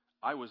saying.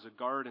 I was a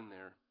guard in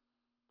there.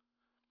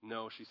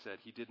 No, she said,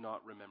 he did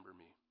not remember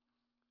me.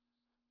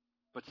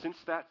 But since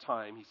that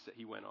time,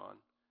 he went on,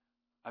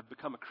 I've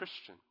become a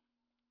Christian.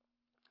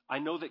 I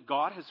know that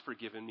God has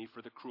forgiven me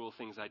for the cruel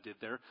things I did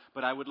there,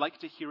 but I would like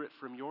to hear it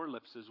from your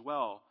lips as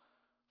well.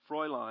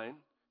 Fräulein,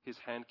 his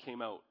hand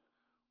came out.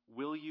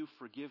 Will you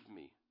forgive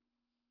me?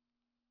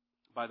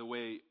 By the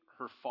way,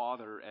 her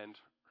father and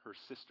her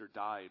sister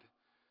died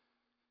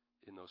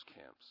in those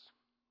camps.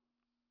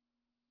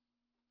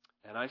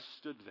 And I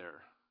stood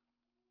there,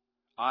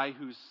 I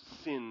whose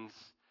sins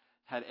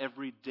had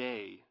every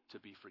day to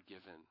be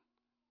forgiven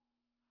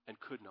and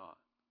could not.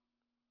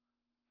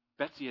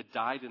 Betsy had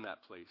died in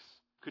that place.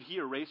 Could he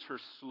erase her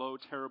slow,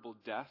 terrible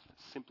death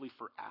simply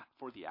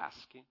for the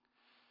asking?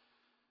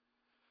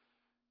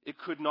 It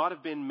could not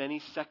have been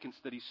many seconds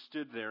that he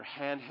stood there,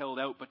 hand held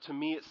out, but to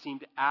me it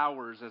seemed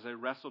hours as I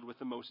wrestled with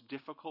the most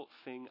difficult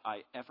thing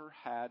I ever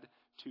had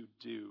to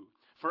do.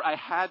 For I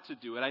had to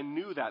do it. I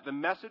knew that. The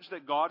message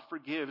that God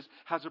forgives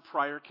has a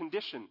prior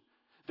condition,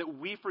 that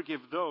we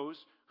forgive those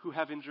who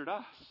have injured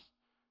us.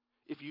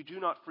 If you do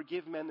not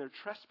forgive men their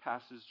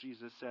trespasses,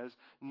 Jesus says,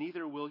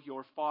 neither will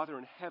your Father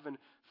in heaven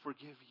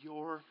forgive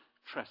your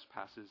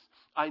trespasses.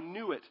 I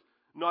knew it,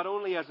 not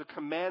only as a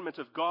commandment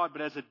of God,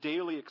 but as a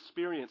daily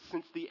experience.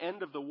 Since the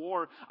end of the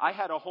war, I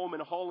had a home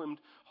in Holland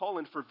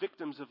for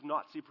victims of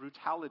Nazi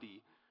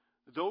brutality.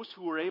 Those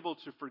who were able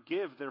to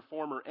forgive their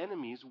former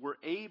enemies were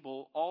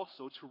able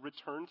also to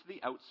return to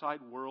the outside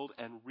world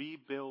and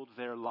rebuild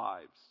their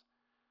lives.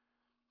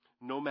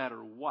 No matter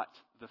what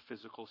the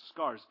physical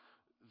scars,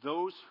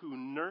 those who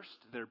nursed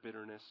their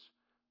bitterness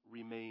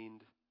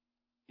remained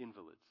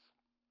invalids.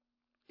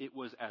 It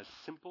was as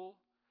simple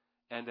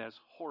and as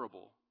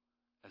horrible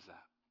as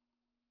that.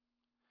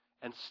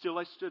 And still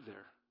I stood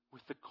there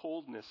with the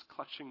coldness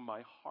clutching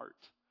my heart.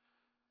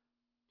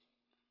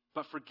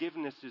 But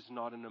forgiveness is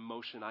not an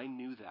emotion. I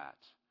knew that.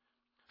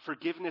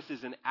 Forgiveness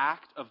is an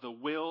act of the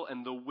will,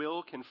 and the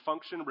will can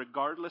function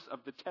regardless of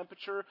the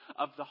temperature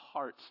of the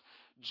heart.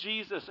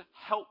 Jesus,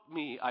 help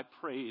me, I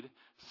prayed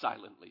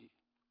silently.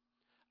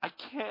 I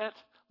can't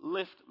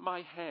lift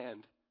my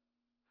hand.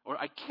 Or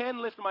I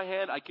can lift my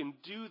hand, I can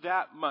do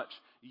that much.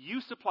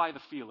 You supply the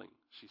feeling,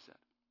 she said.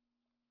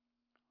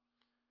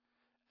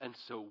 And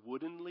so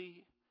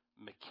woodenly,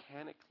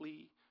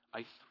 mechanically,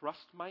 I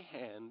thrust my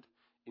hand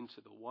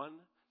into the one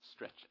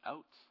stretched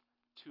out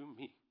to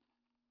me.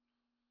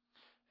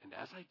 And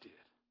as I did,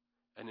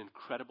 an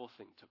incredible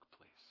thing took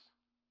place.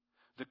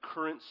 The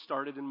current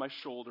started in my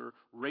shoulder,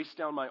 raced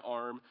down my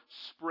arm,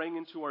 sprang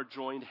into our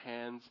joined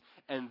hands,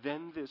 and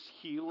then this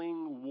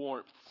healing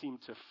warmth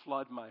seemed to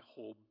flood my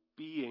whole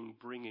being,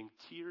 bringing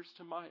tears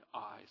to my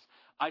eyes.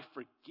 I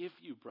forgive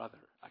you, brother,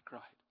 I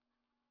cried,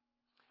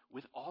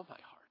 with all my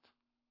heart.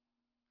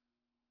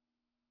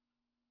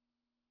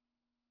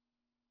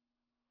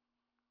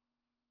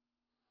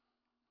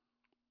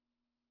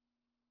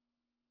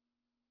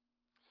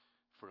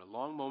 For a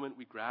long moment,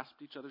 we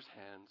grasped each other's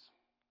hands,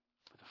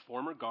 the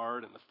former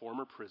guard and the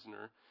former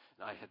prisoner,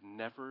 and I had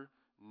never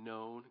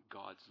known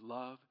God's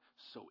love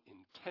so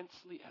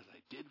intensely as I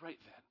did right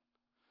then.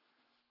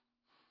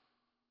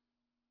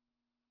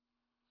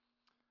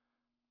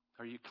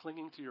 Are you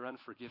clinging to your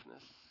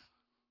unforgiveness?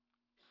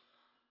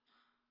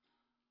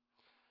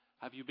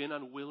 Have you been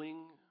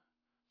unwilling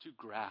to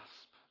grasp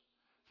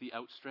the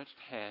outstretched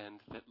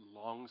hand that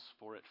longs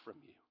for it from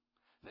you,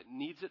 that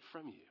needs it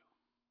from you?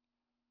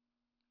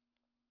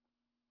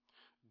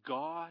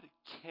 God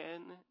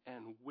can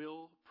and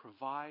will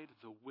provide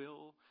the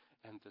will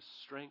and the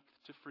strength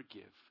to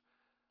forgive.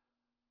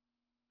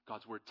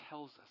 God's word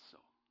tells us so.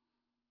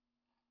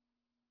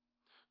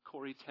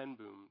 Corrie ten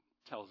Boom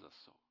tells us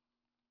so.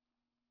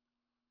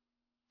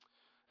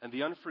 And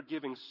the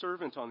unforgiving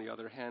servant, on the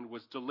other hand,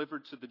 was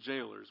delivered to the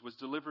jailers, was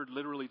delivered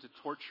literally to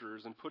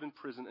torturers and put in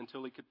prison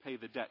until he could pay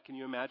the debt. Can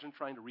you imagine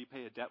trying to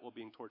repay a debt while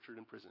being tortured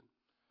in prison?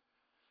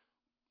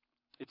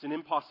 It's an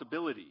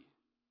impossibility.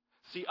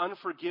 See,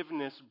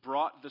 unforgiveness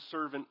brought the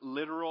servant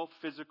literal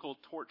physical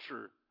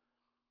torture.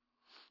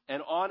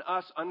 And on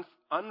us,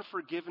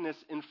 unforgiveness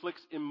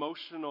inflicts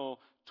emotional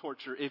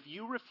torture. If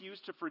you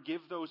refuse to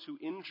forgive those who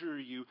injure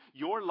you,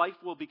 your life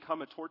will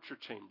become a torture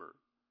chamber.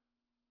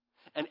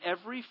 And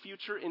every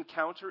future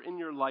encounter in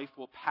your life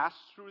will pass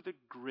through the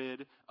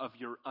grid of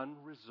your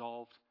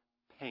unresolved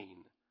pain.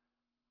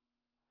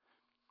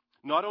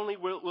 Not only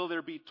will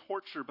there be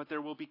torture, but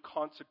there will be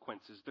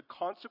consequences. The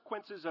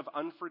consequences of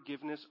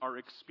unforgiveness are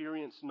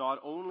experienced not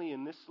only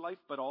in this life,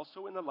 but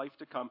also in the life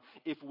to come.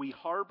 If we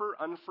harbor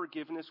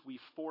unforgiveness, we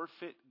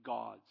forfeit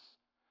God's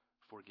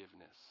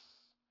forgiveness.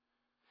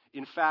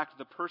 In fact,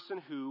 the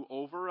person who,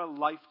 over a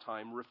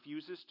lifetime,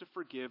 refuses to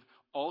forgive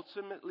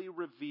ultimately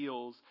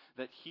reveals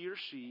that he or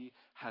she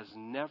has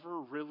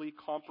never really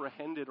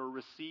comprehended or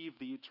received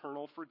the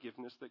eternal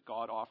forgiveness that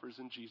God offers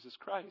in Jesus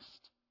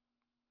Christ.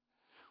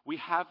 We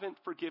haven't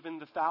forgiven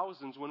the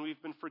thousands when we've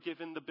been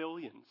forgiven the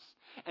billions.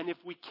 And if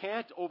we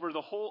can't, over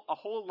a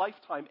whole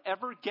lifetime,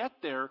 ever get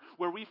there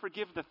where we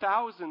forgive the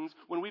thousands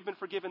when we've been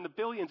forgiven the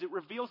billions, it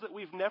reveals that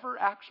we've never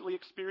actually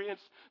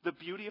experienced the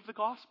beauty of the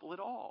gospel at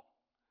all.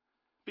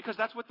 Because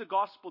that's what the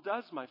gospel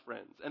does, my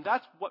friends. And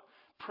that's what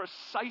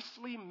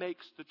precisely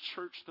makes the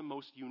church the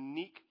most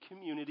unique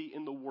community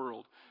in the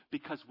world.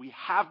 Because we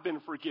have been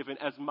forgiven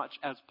as much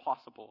as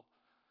possible,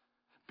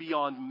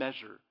 beyond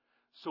measure.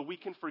 So we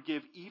can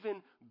forgive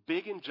even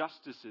big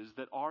injustices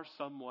that are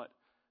somewhat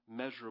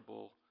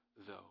measurable,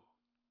 though.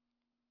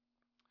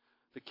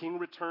 The king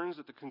returns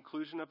at the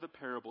conclusion of the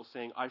parable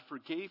saying, I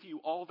forgave you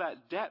all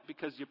that debt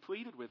because you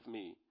pleaded with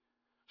me.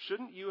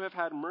 Shouldn't you have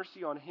had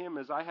mercy on him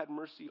as I had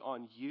mercy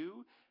on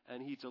you?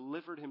 And he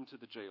delivered him to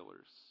the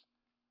jailers.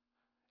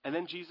 And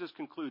then Jesus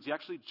concludes. He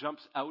actually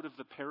jumps out of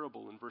the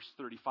parable in verse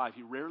 35.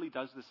 He rarely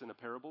does this in a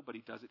parable, but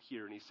he does it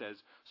here. And he says,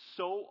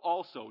 so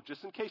also,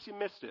 just in case you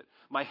missed it,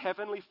 my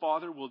heavenly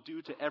Father will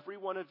do to every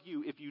one of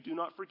you if you do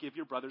not forgive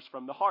your brothers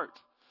from the heart.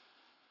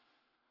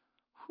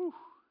 Whew.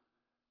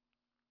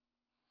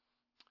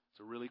 It's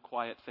a really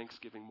quiet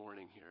Thanksgiving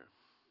morning here.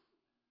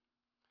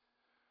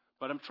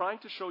 But I'm trying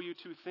to show you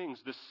two things.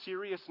 The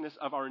seriousness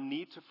of our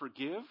need to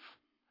forgive,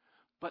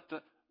 but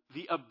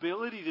the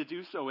ability to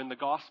do so in the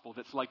gospel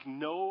that's like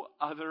no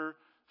other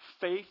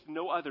faith,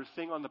 no other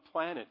thing on the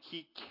planet.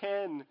 He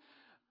can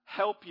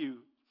help you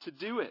to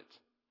do it.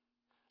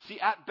 See,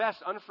 at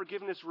best,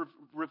 unforgiveness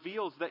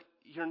reveals that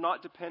you're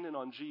not dependent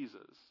on Jesus.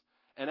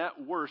 And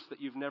at worst,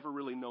 that you've never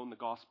really known the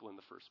gospel in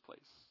the first place.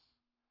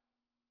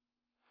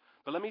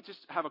 But let me just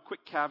have a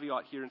quick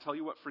caveat here and tell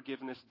you what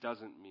forgiveness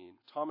doesn't mean.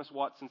 Thomas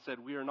Watson said,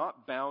 we are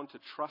not bound to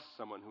trust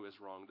someone who has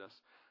wronged us,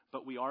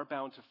 but we are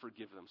bound to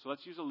forgive them. So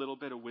let's use a little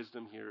bit of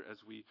wisdom here as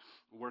we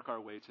work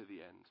our way to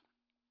the end.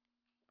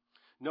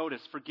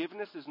 Notice,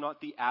 forgiveness is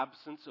not the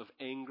absence of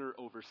anger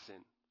over sin.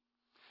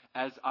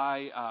 As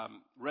I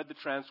read the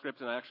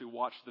transcript and I actually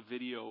watched the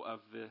video of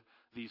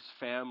these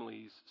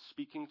families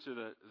speaking to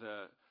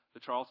the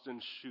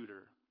Charleston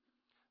shooter,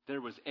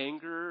 there was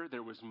anger,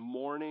 there was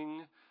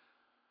mourning,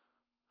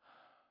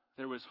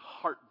 there was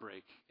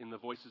heartbreak in the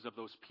voices of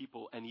those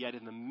people, and yet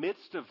in the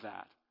midst of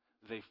that,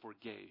 they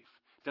forgave.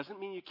 Doesn't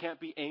mean you can't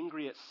be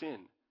angry at sin.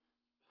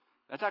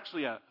 That's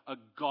actually a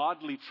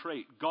godly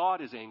trait.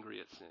 God is angry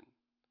at sin.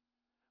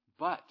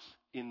 But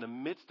in the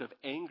midst of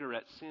anger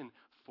at sin,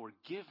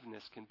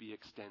 forgiveness can be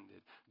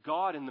extended.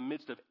 God, in the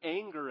midst of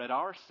anger at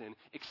our sin,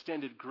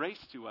 extended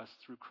grace to us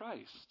through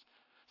Christ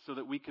so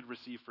that we could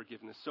receive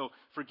forgiveness. So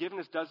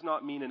forgiveness does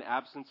not mean an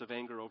absence of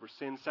anger over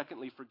sin.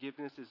 Secondly,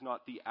 forgiveness is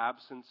not the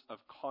absence of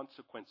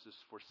consequences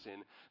for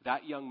sin.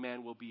 That young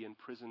man will be in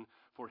prison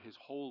for his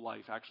whole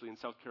life. Actually, in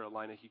South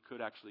Carolina, he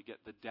could actually get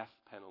the death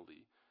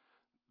penalty.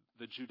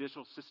 The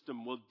judicial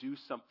system will do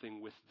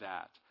something with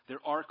that.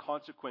 There are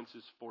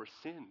consequences for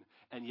sin,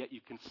 and yet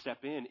you can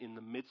step in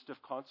the midst of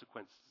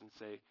consequences and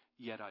say,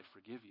 yet I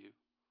forgive you.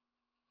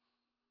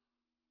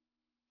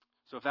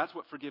 So if that's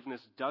what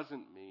forgiveness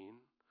doesn't mean,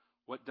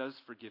 what does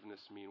forgiveness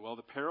mean? Well,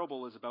 the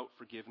parable is about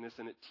forgiveness,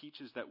 and it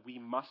teaches that we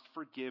must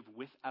forgive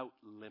without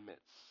limits,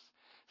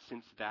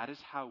 since that is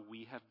how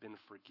we have been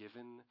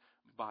forgiven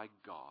by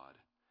God.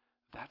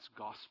 That's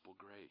gospel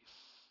grace.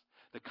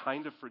 The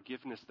kind of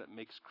forgiveness that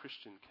makes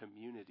Christian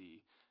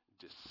community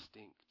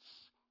distinct.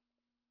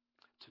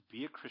 To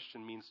be a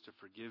Christian means to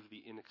forgive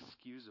the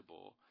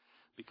inexcusable,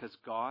 because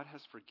God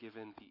has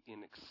forgiven the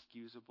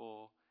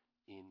inexcusable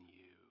in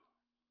you.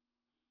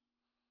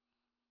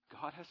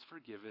 God has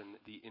forgiven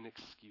the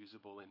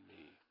inexcusable in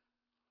me.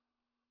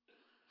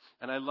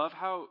 And I love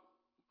how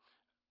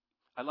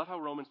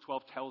Romans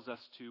 12 tells us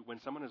to, when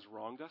someone has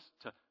wronged us,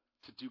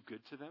 to do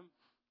good to them.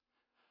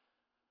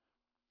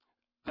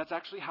 That's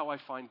actually how I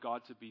find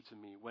God to be to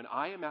me. When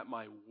I am at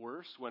my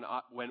worst,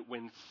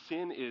 when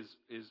sin is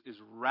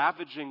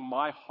ravaging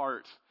my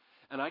heart,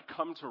 and I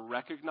come to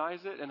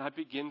recognize it, and I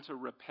begin to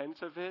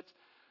repent of it,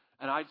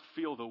 and I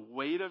feel the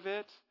weight of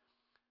it,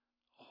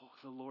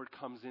 the Lord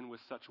comes in with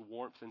such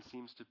warmth and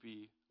seems to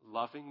be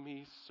loving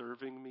me,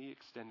 serving me,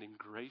 extending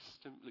grace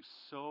to me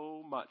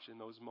so much in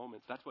those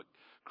moments. That's what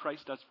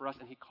Christ does for us,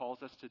 and he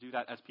calls us to do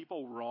that. As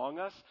people wrong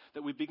us,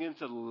 that we begin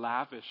to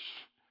lavish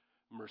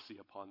mercy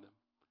upon them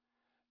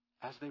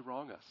as they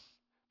wrong us,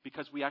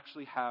 because we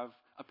actually have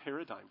a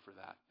paradigm for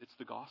that. It's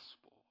the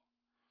gospel.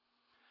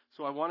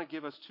 So I want to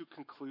give us two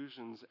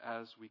conclusions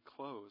as we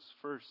close.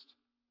 First,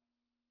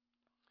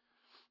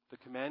 the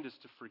command is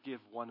to forgive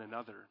one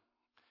another,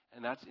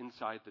 and that's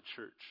inside the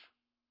church.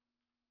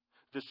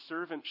 The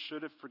servant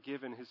should have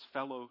forgiven his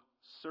fellow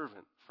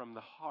servant from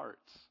the heart.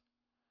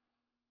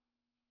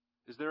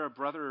 Is there a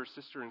brother or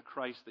sister in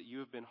Christ that you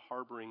have been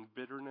harboring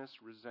bitterness,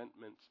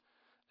 resentment,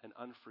 and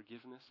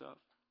unforgiveness of?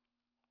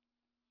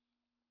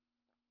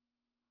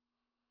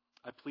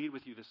 I plead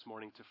with you this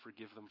morning to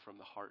forgive them from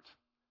the heart.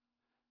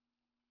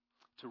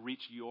 To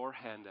reach your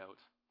hand out,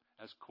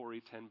 as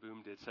Corrie ten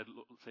Boom did,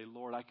 say,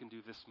 Lord, I can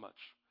do this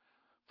much.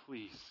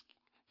 Please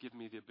give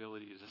me the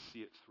ability to see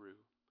it through.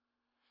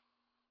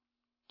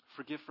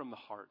 Forgive from the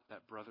heart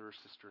that brother or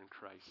sister in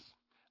Christ.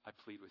 I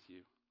plead with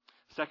you.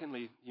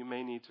 Secondly, you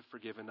may need to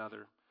forgive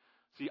another.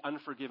 See,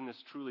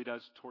 unforgiveness truly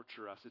does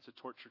torture us. It's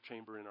a torture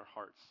chamber in our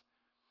hearts.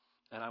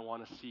 And I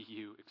want to see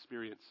you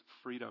experience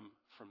freedom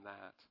from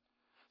that.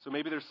 So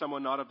maybe there's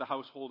someone not of the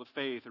household of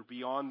faith or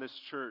beyond this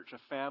church, a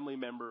family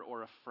member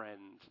or a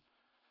friend.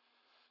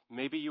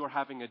 Maybe you are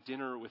having a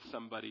dinner with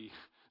somebody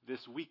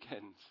this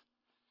weekend.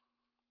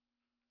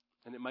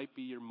 And it might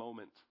be your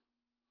moment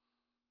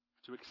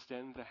to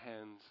extend the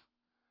hand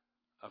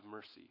of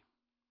mercy,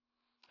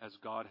 as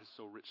God has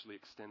so richly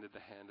extended the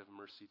hand of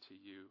mercy to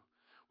you.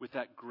 With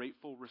that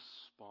grateful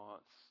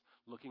response,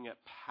 looking at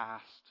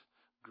past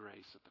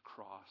grace at the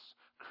cross,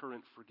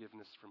 current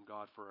forgiveness from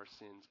God for our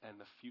sins, and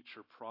the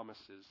future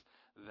promises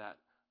that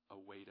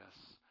await us.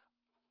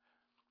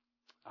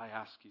 I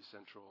ask you,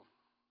 Central,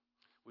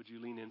 would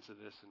you lean into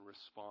this and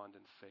respond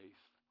in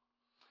faith?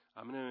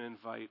 I'm going to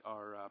invite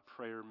our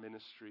prayer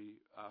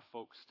ministry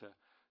folks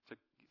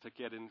to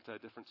get into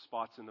different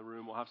spots in the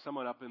room. We'll have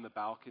someone up in the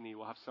balcony.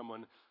 We'll have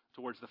someone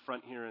towards the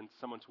front here and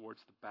someone towards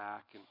the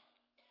back. And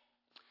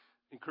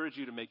encourage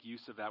you to make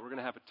use of that. We're going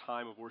to have a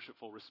time of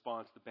worshipful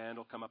response. The band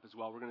will come up as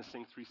well. We're going to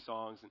sing 3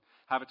 songs and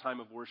have a time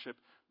of worship.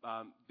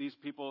 These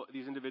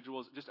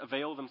individuals, just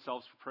avail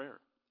themselves for prayer.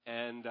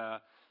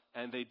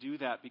 And they do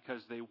that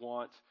because they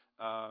want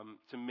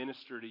to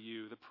minister to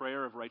you. The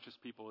prayer of righteous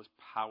people is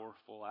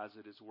powerful as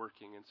it is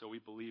working. And so we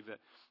believe that,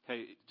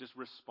 hey, just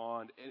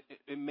respond.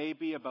 It may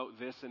be about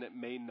this and it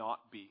may not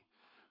be.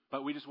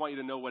 But we just want you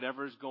to know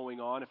whatever is going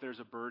on, if there's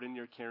a burden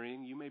you're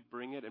carrying, you may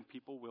bring it and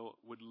people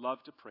would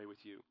love to pray with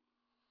you.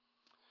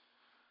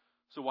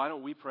 So why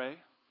don't we pray,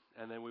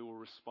 and then we will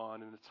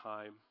respond in the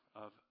time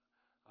of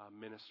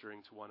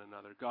ministering to one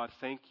another. God,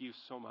 thank you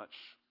so much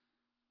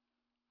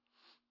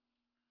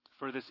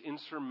for this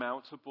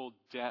insurmountable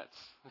debt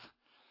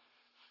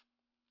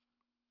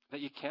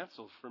that you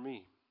canceled for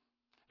me.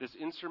 This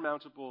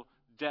insurmountable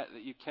debt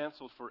that you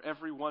canceled for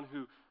everyone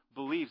who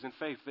believes in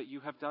faith, that you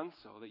have done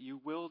so, that you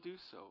will do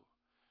so.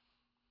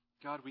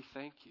 God, we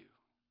thank you.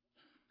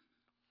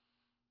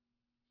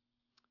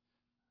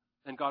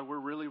 And God, we're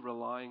really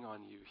relying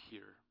on you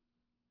here.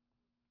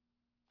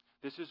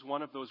 This is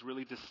one of those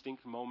really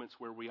distinct moments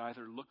where we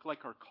either look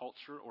like our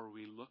culture or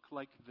we look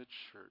like the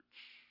church.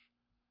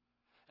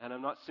 And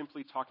I'm not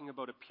simply talking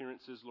about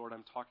appearances, Lord.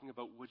 I'm talking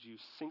about, would you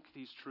sink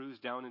these truths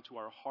down into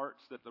our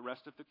hearts that the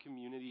rest of the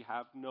community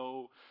have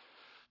no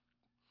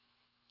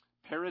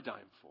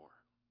paradigm for?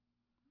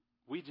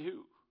 We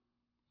do.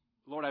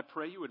 Lord, I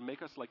pray you would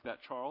make us like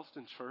that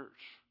Charleston church.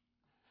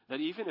 That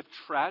even if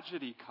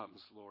tragedy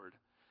comes, Lord,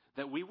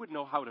 that we would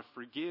know how to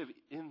forgive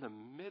in the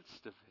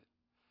midst of it.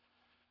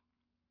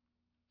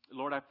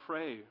 Lord, I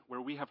pray where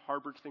we have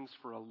harbored things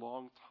for a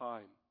long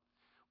time,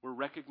 we're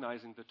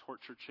recognizing the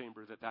torture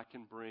chamber that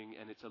can bring,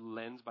 and it's a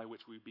lens by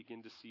which we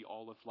begin to see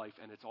all of life,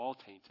 and it's all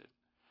tainted.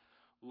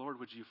 Lord,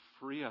 would you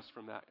free us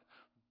from that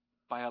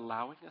by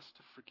allowing us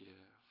to forgive,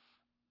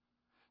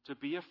 to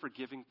be a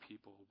forgiving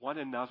people, one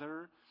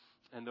another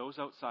and those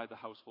outside the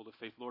household of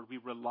faith. Lord, we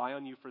rely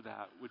on you for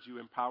that. Would you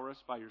empower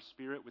us by your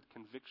Spirit with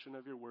conviction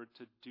of your word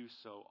to do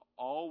so,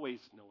 always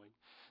knowing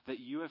that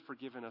you have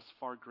forgiven us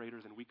far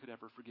greater than we could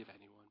ever forgive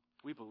anyone.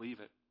 We believe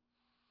it,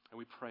 and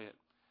we pray it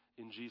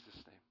in Jesus'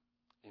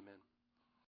 name. Amen.